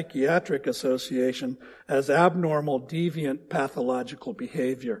American Psychiatric Association as abnormal, deviant, pathological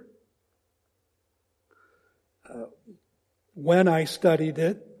behavior. When I studied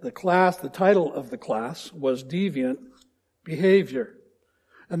it, the title of the class was Deviant Behavior.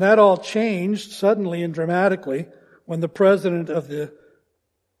 And that all changed suddenly and dramatically when the president of the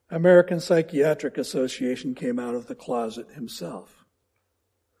American Psychiatric Association came out of the closet himself.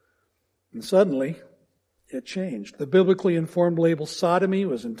 And suddenly, it changed. The biblically informed label sodomy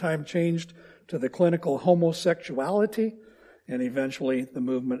was in time changed to the clinical homosexuality, and eventually the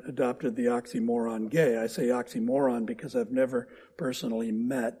movement adopted the oxymoron gay. I say oxymoron because I've never personally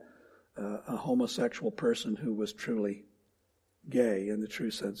met a homosexual person who was truly gay in the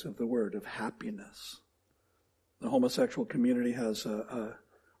true sense of the word, of happiness. The homosexual community has a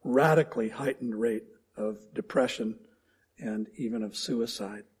radically heightened rate of depression and even of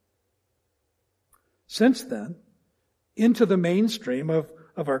suicide. Since then, into the mainstream of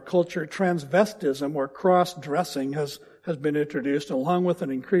our culture, transvestism or cross-dressing has been introduced, along with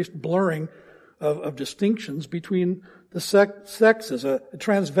an increased blurring of distinctions between the sexes. A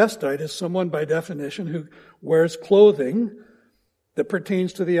transvestite is someone, by definition, who wears clothing that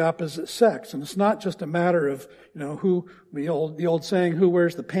pertains to the opposite sex. And it's not just a matter of, who, the old saying, who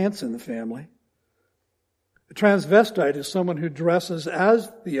wears the pants in the family. A transvestite is someone who dresses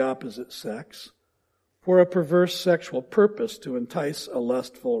as the opposite sex for a perverse sexual purpose to entice a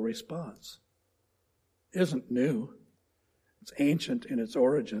lustful response. It isn't new. It's ancient in its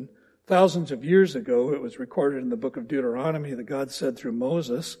origin. Thousands of years ago, it was recorded in the book of Deuteronomy that God said through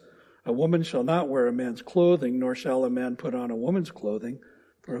Moses, "A woman shall not wear a man's clothing, nor shall a man put on a woman's clothing,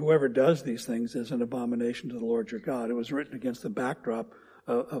 for whoever does these things is an abomination to the Lord your God." It was written against the backdrop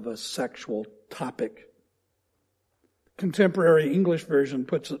of a sexual topic. Contemporary English version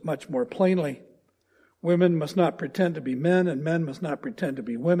puts it much more plainly. Women must not pretend to be men, and men must not pretend to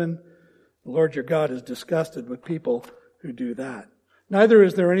be women. The Lord your God is disgusted with people who do that. Neither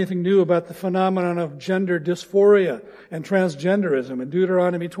is there anything new about the phenomenon of gender dysphoria and transgenderism. In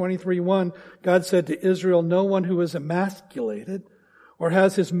Deuteronomy 23:1, God said to Israel, "No one who is emasculated or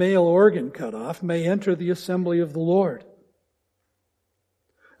has his male organ cut off may enter the assembly of the Lord."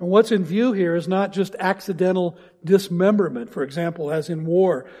 And what's in view here is not just accidental dismemberment, for example, as in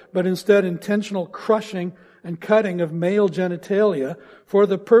war, but instead intentional crushing and cutting of male genitalia for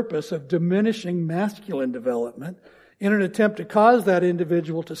the purpose of diminishing masculine development in an attempt to cause that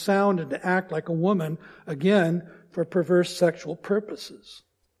individual to sound and to act like a woman, again, for perverse sexual purposes.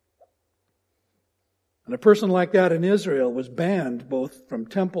 And a person like that in Israel was banned both from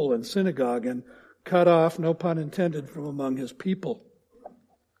temple and synagogue and cut off, no pun intended, from among his people.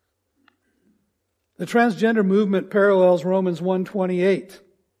 The transgender movement parallels Romans 1:28.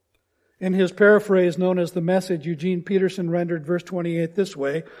 In his paraphrase known as The Message, Eugene Peterson rendered verse 28 this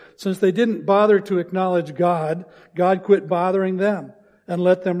way: "Since they didn't bother to acknowledge God, God quit bothering them and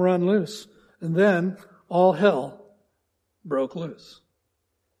let them run loose. And then all hell broke loose."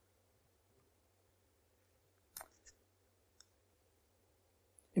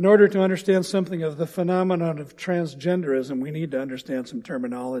 In order to understand something of the phenomenon of transgenderism, we need to understand some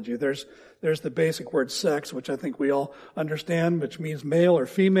terminology. There's the basic word sex, which I think we all understand, which means male or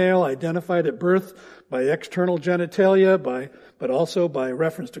female, identified at birth by external genitalia, but also by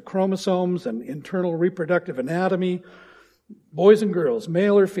reference to chromosomes and internal reproductive anatomy. Boys and girls,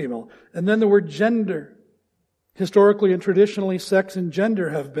 male or female. And then the word gender. Historically and traditionally, sex and gender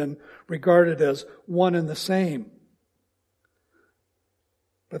have been regarded as one and the same.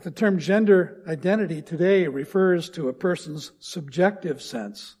 But the term gender identity today refers to a person's subjective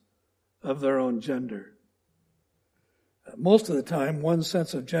sense of their own gender. Most of the time, one's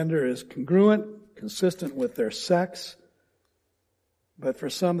sense of gender is congruent, consistent with their sex, but for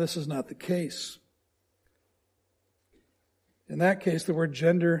some this is not the case. In that case, the word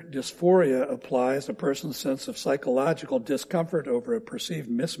gender dysphoria applies a person's sense of psychological discomfort over a perceived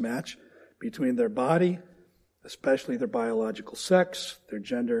mismatch between their body, especially their biological sex, their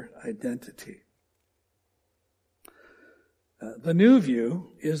gender identity. The new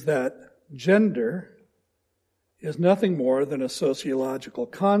view is that gender is nothing more than a sociological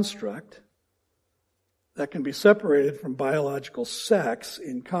construct that can be separated from biological sex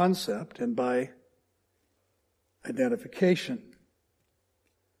in concept and by identification.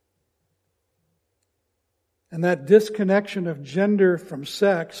 And that disconnection of gender from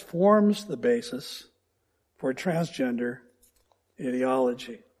sex forms the basis for transgender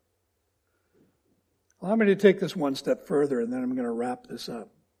ideology. Allow me to take this one step further, and then I'm going to wrap this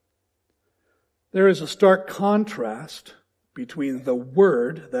up. There is a stark contrast between the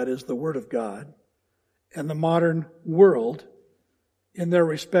Word, that is the Word of God, and the modern world in their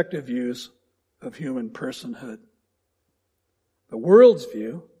respective views of human personhood. The world's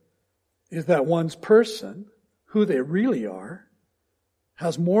view is that one's person, who they really are,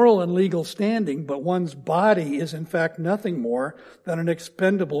 has moral and legal standing, but one's body is in fact nothing more than an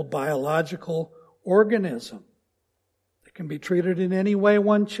expendable biological organism that can be treated in any way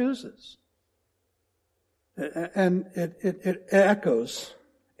one chooses. And it echoes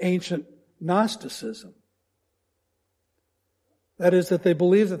ancient Gnosticism. That is, that they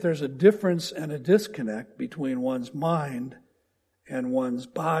believe that there's a difference and a disconnect between one's mind and one's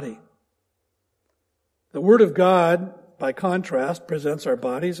body. The Word of God, by contrast, presents our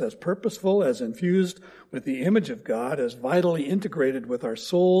bodies as purposeful, as infused with the image of God, as vitally integrated with our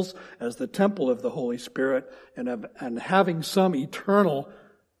souls, as the temple of the Holy Spirit, and having some eternal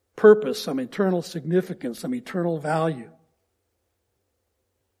purpose, some eternal significance, some eternal value.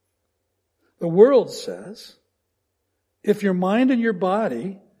 The world says, if your mind and your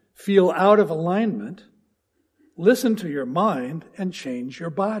body feel out of alignment, listen to your mind and change your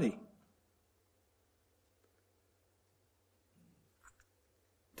body.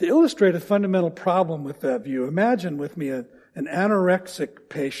 To illustrate a fundamental problem with that view, imagine with me an anorexic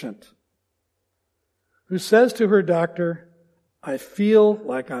patient who says to her doctor, I feel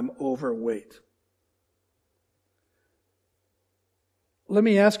like I'm overweight. Let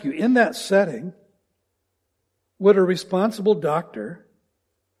me ask you, in that setting, would a responsible doctor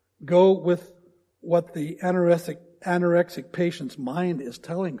go with what the anorexic patient's mind is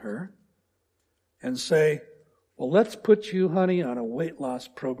telling her and say, well, let's put you, honey, on a weight loss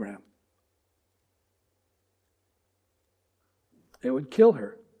program? It would kill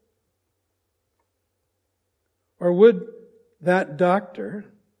her. Or would that doctor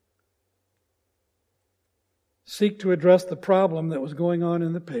seek to address the problem that was going on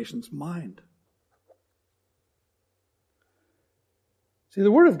in the patient's mind? See,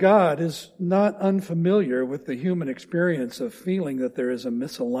 the Word of God is not unfamiliar with the human experience of feeling that there is a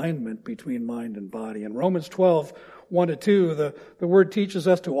misalignment between mind and body. In Romans 12, 1-2, the Word teaches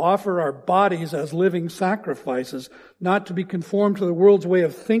us to offer our bodies as living sacrifices, not to be conformed to the world's way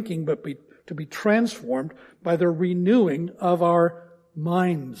of thinking, but to be transformed by the renewing of our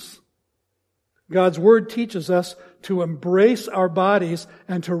minds. God's Word teaches us to embrace our bodies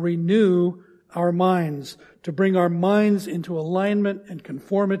and to renew our minds, to bring our minds into alignment and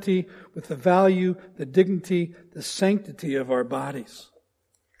conformity with the value, the dignity, the sanctity of our bodies.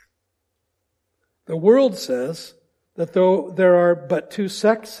 The world says that though there are but two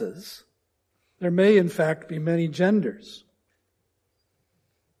sexes, there may in fact be many genders.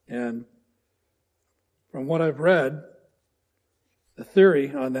 And from what I've read, the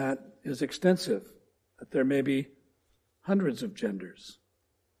theory on that is extensive, that there may be hundreds of genders.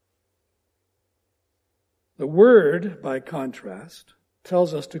 The Word, by contrast,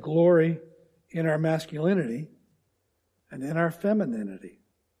 tells us to glory in our masculinity and in our femininity.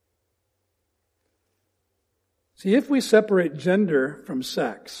 See, if we separate gender from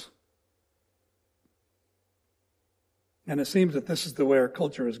sex, and it seems that this is the way our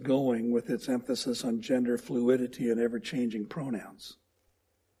culture is going with its emphasis on gender fluidity and ever-changing pronouns,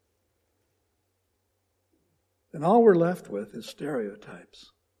 then all we're left with is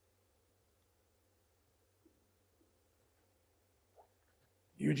stereotypes.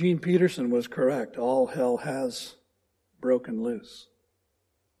 Eugene Peterson was correct. All hell has broken loose.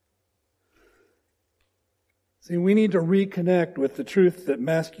 See, we need to reconnect with the truth that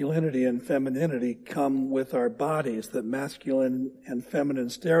masculinity and femininity come with our bodies, that masculine and feminine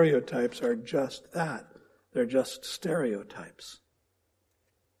stereotypes are just that. They're just stereotypes.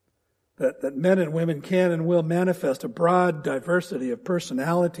 That men and women can and will manifest a broad diversity of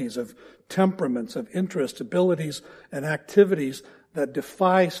personalities, of temperaments, of interests, abilities, and activities that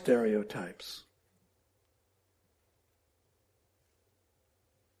defy stereotypes.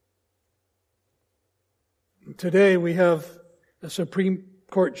 Today we have a Supreme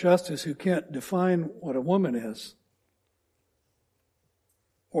Court justice who can't define what a woman is.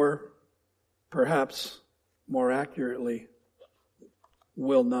 Or perhaps more accurately,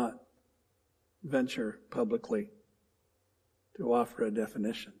 will not venture publicly to offer a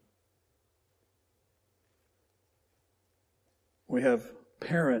definition. We have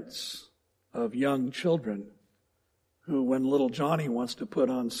parents of young children who, when little Johnny wants to put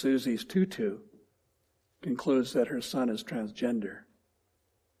on Susie's tutu, concludes that her son is transgender.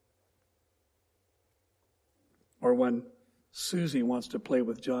 Or when Susie wants to play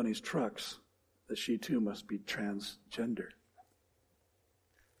with Johnny's trucks, that she too must be transgender.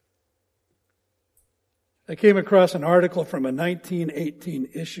 I came across an article from a 1918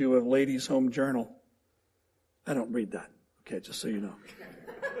 issue of Ladies' Home Journal. I don't read that, okay, just so you know.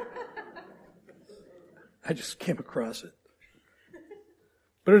 I just came across it.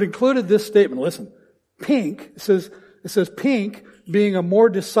 But it included this statement. Listen. Pink, it says pink, being a more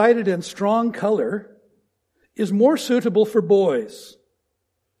decided and strong color, is more suitable for boys.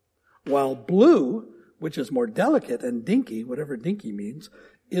 While blue, which is more delicate and dinky, whatever dinky means,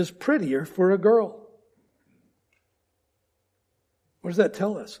 is prettier for a girl. What does that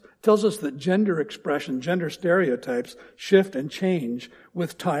tell us? It tells us that gender expression, gender stereotypes shift and change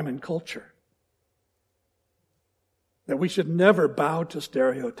with time and culture. That we should never bow to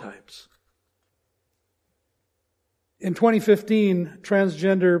stereotypes. In 2015,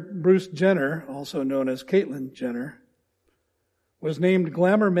 transgender Bruce Jenner, also known as Caitlyn Jenner, was named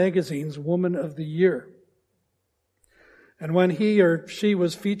Glamour magazine's Woman of the Year. And when he or she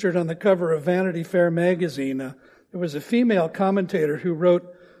was featured on the cover of Vanity Fair magazine, there was a female commentator who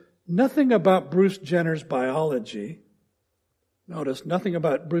wrote, "Nothing about Bruce Jenner's biology," notice, nothing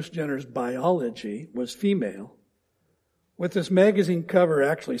about Bruce Jenner's biology was female. What this magazine cover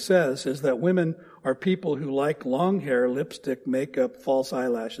actually says is that women are people who like long hair, lipstick, makeup, false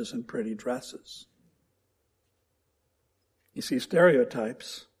eyelashes, and pretty dresses. You see,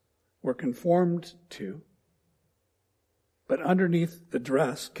 stereotypes were conformed to, but underneath the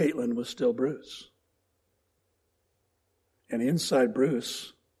dress, Caitlyn was still Bruce. And inside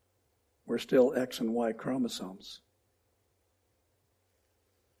Bruce were still X and Y chromosomes.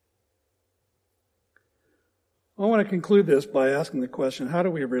 I want to conclude this by asking the question, how do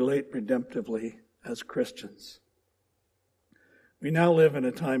we relate redemptively as Christians? We now live in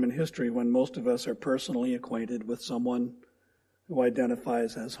a time in history when most of us are personally acquainted with someone who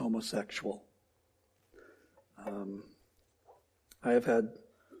identifies as homosexual. I have had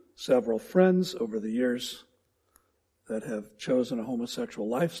several friends over the years that have chosen a homosexual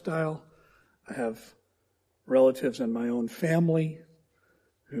lifestyle. I have relatives in my own family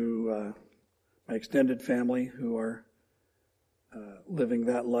who... my extended family who are living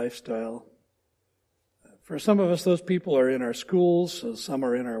that lifestyle. For some of us, those people are in our schools, some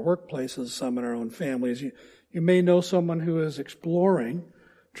are in our workplaces, some in our own families. You may know someone who is exploring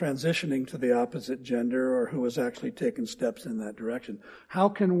transitioning to the opposite gender or who has actually taken steps in that direction. How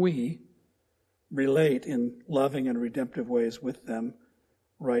can we relate in loving and redemptive ways with them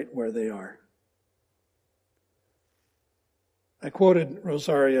right where they are? I quoted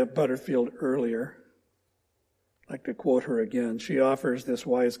Rosaria Butterfield earlier. I'd like to quote her again. She offers this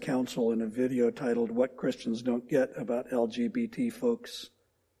wise counsel in a video titled, "What Christians Don't Get About LGBT Folks."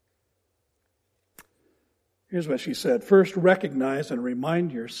 Here's what she said. First, recognize and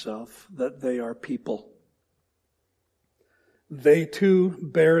remind yourself that they are people. They too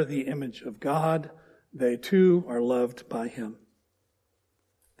bear the image of God. They too are loved by Him.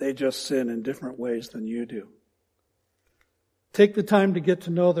 They just sin in different ways than you do. Take the time to get to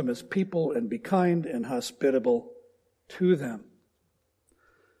know them as people and be kind and hospitable to them.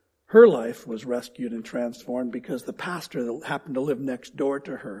 Her life was rescued and transformed because the pastor that happened to live next door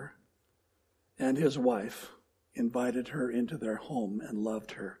to her and his wife invited her into their home and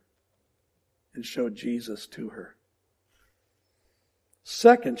loved her and showed Jesus to her.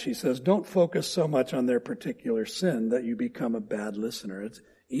 Second, she says, don't focus so much on their particular sin that you become a bad listener. It's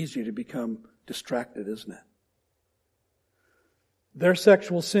easy to become distracted, isn't it? Their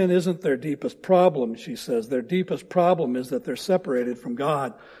sexual sin isn't their deepest problem, she says. Their deepest problem is that they're separated from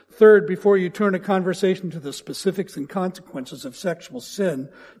God. Third, before you turn a conversation to the specifics and consequences of sexual sin,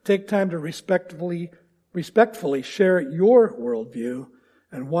 take time to respectfully share your worldview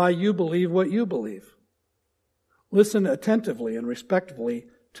and why you believe what you believe. Listen attentively and respectfully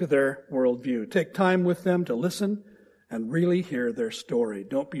to their worldview. Take time with them to listen and really hear their story.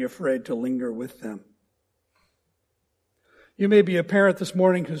 Don't be afraid to linger with them. You may be a parent this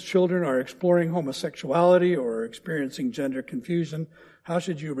morning whose children are exploring homosexuality or are experiencing gender confusion. How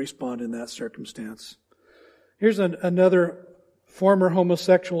should you respond in that circumstance? Here's another former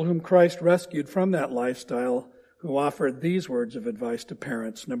homosexual whom Christ rescued from that lifestyle, who offered these words of advice to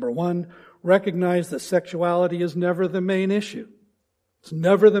parents. Number one, recognize that sexuality is never the main issue. It's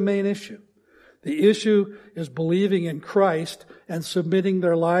never the main issue. The issue is believing in Christ and submitting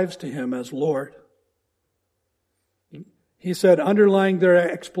their lives to Him as Lord. He said, underlying their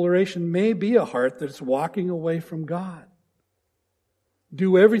exploration may be a heart that's walking away from God.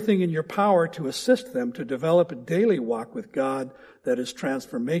 Do everything in your power to assist them to develop a daily walk with God that is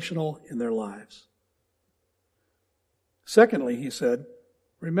transformational in their lives. Secondly, he said,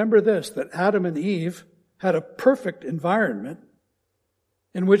 remember this, that Adam and Eve had a perfect environment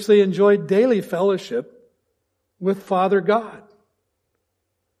in which they enjoyed daily fellowship with Father God.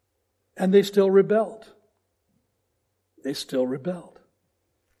 And they still rebelled. They still rebelled.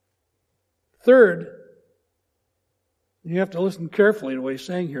 Third, you have to listen carefully to what he's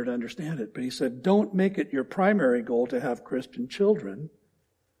saying here to understand it, but he said, don't make it your primary goal to have Christian children.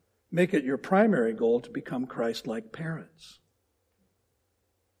 Make it your primary goal to become Christ-like parents.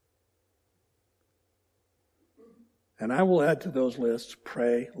 And I will add to those lists,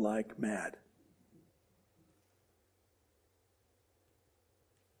 pray like mad.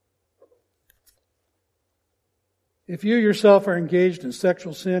 If you yourself are engaged in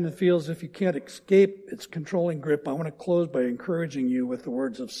sexual sin and feel as if you can't escape its controlling grip, I want to close by encouraging you with the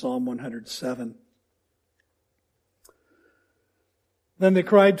words of Psalm 107. Then they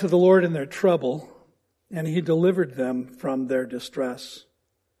cried to the Lord in their trouble, and He delivered them from their distress.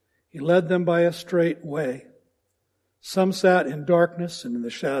 He led them by a straight way. Some sat in darkness and in the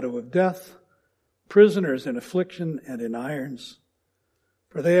shadow of death, prisoners in affliction and in irons.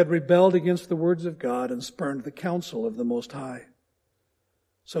 For they had rebelled against the words of God and spurned the counsel of the Most High.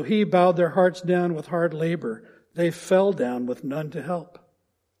 So He bowed their hearts down with hard labor. They fell down with none to help.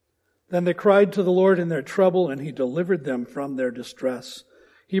 Then they cried to the Lord in their trouble, and He delivered them from their distress.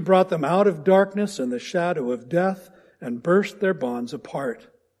 He brought them out of darkness and the shadow of death and burst their bonds apart.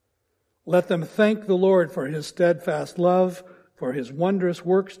 Let them thank the Lord for His steadfast love, for His wondrous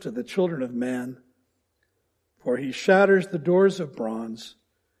works to the children of man. For He shatters the doors of bronze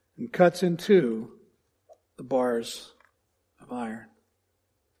and cuts in two the bars of iron.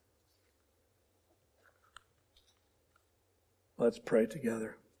 Let's pray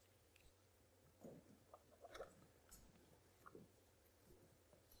together.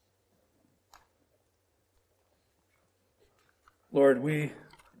 Lord, we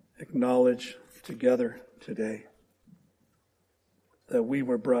acknowledge together today that we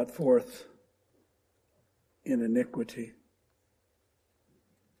were brought forth in iniquity,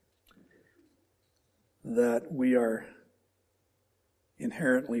 that we are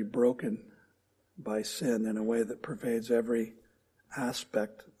inherently broken by sin in a way that pervades every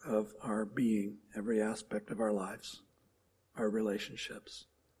aspect of our being, every aspect of our lives, our relationships.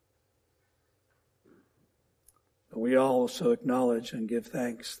 But we also acknowledge and give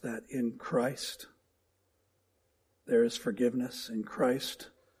thanks that in Christ there is forgiveness. In Christ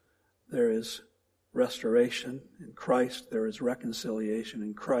there is restoration. In Christ there is reconciliation.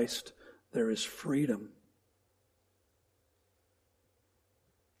 In Christ there is freedom.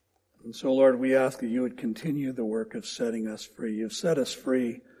 And so, Lord, we ask that you would continue the work of setting us free. You've set us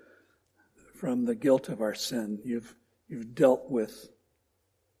free from the guilt of our sin. You've dealt with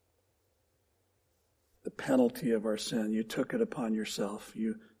the penalty of our sin. You took it upon yourself.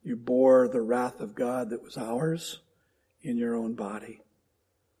 You bore the wrath of God that was ours in your own body.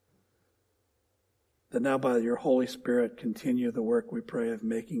 That now by your Holy Spirit continue the work, we pray, of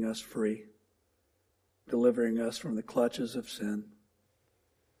making us free, delivering us from the clutches of sin,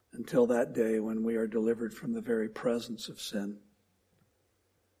 until that day when we are delivered from the very presence of sin.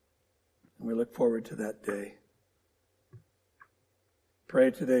 And we look forward to that day.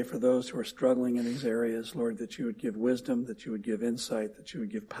 Pray today for those who are struggling in these areas, Lord, that you would give wisdom, that you would give insight, that you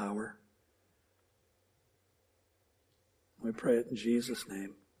would give power. We pray it in Jesus'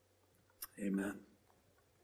 name. Amen.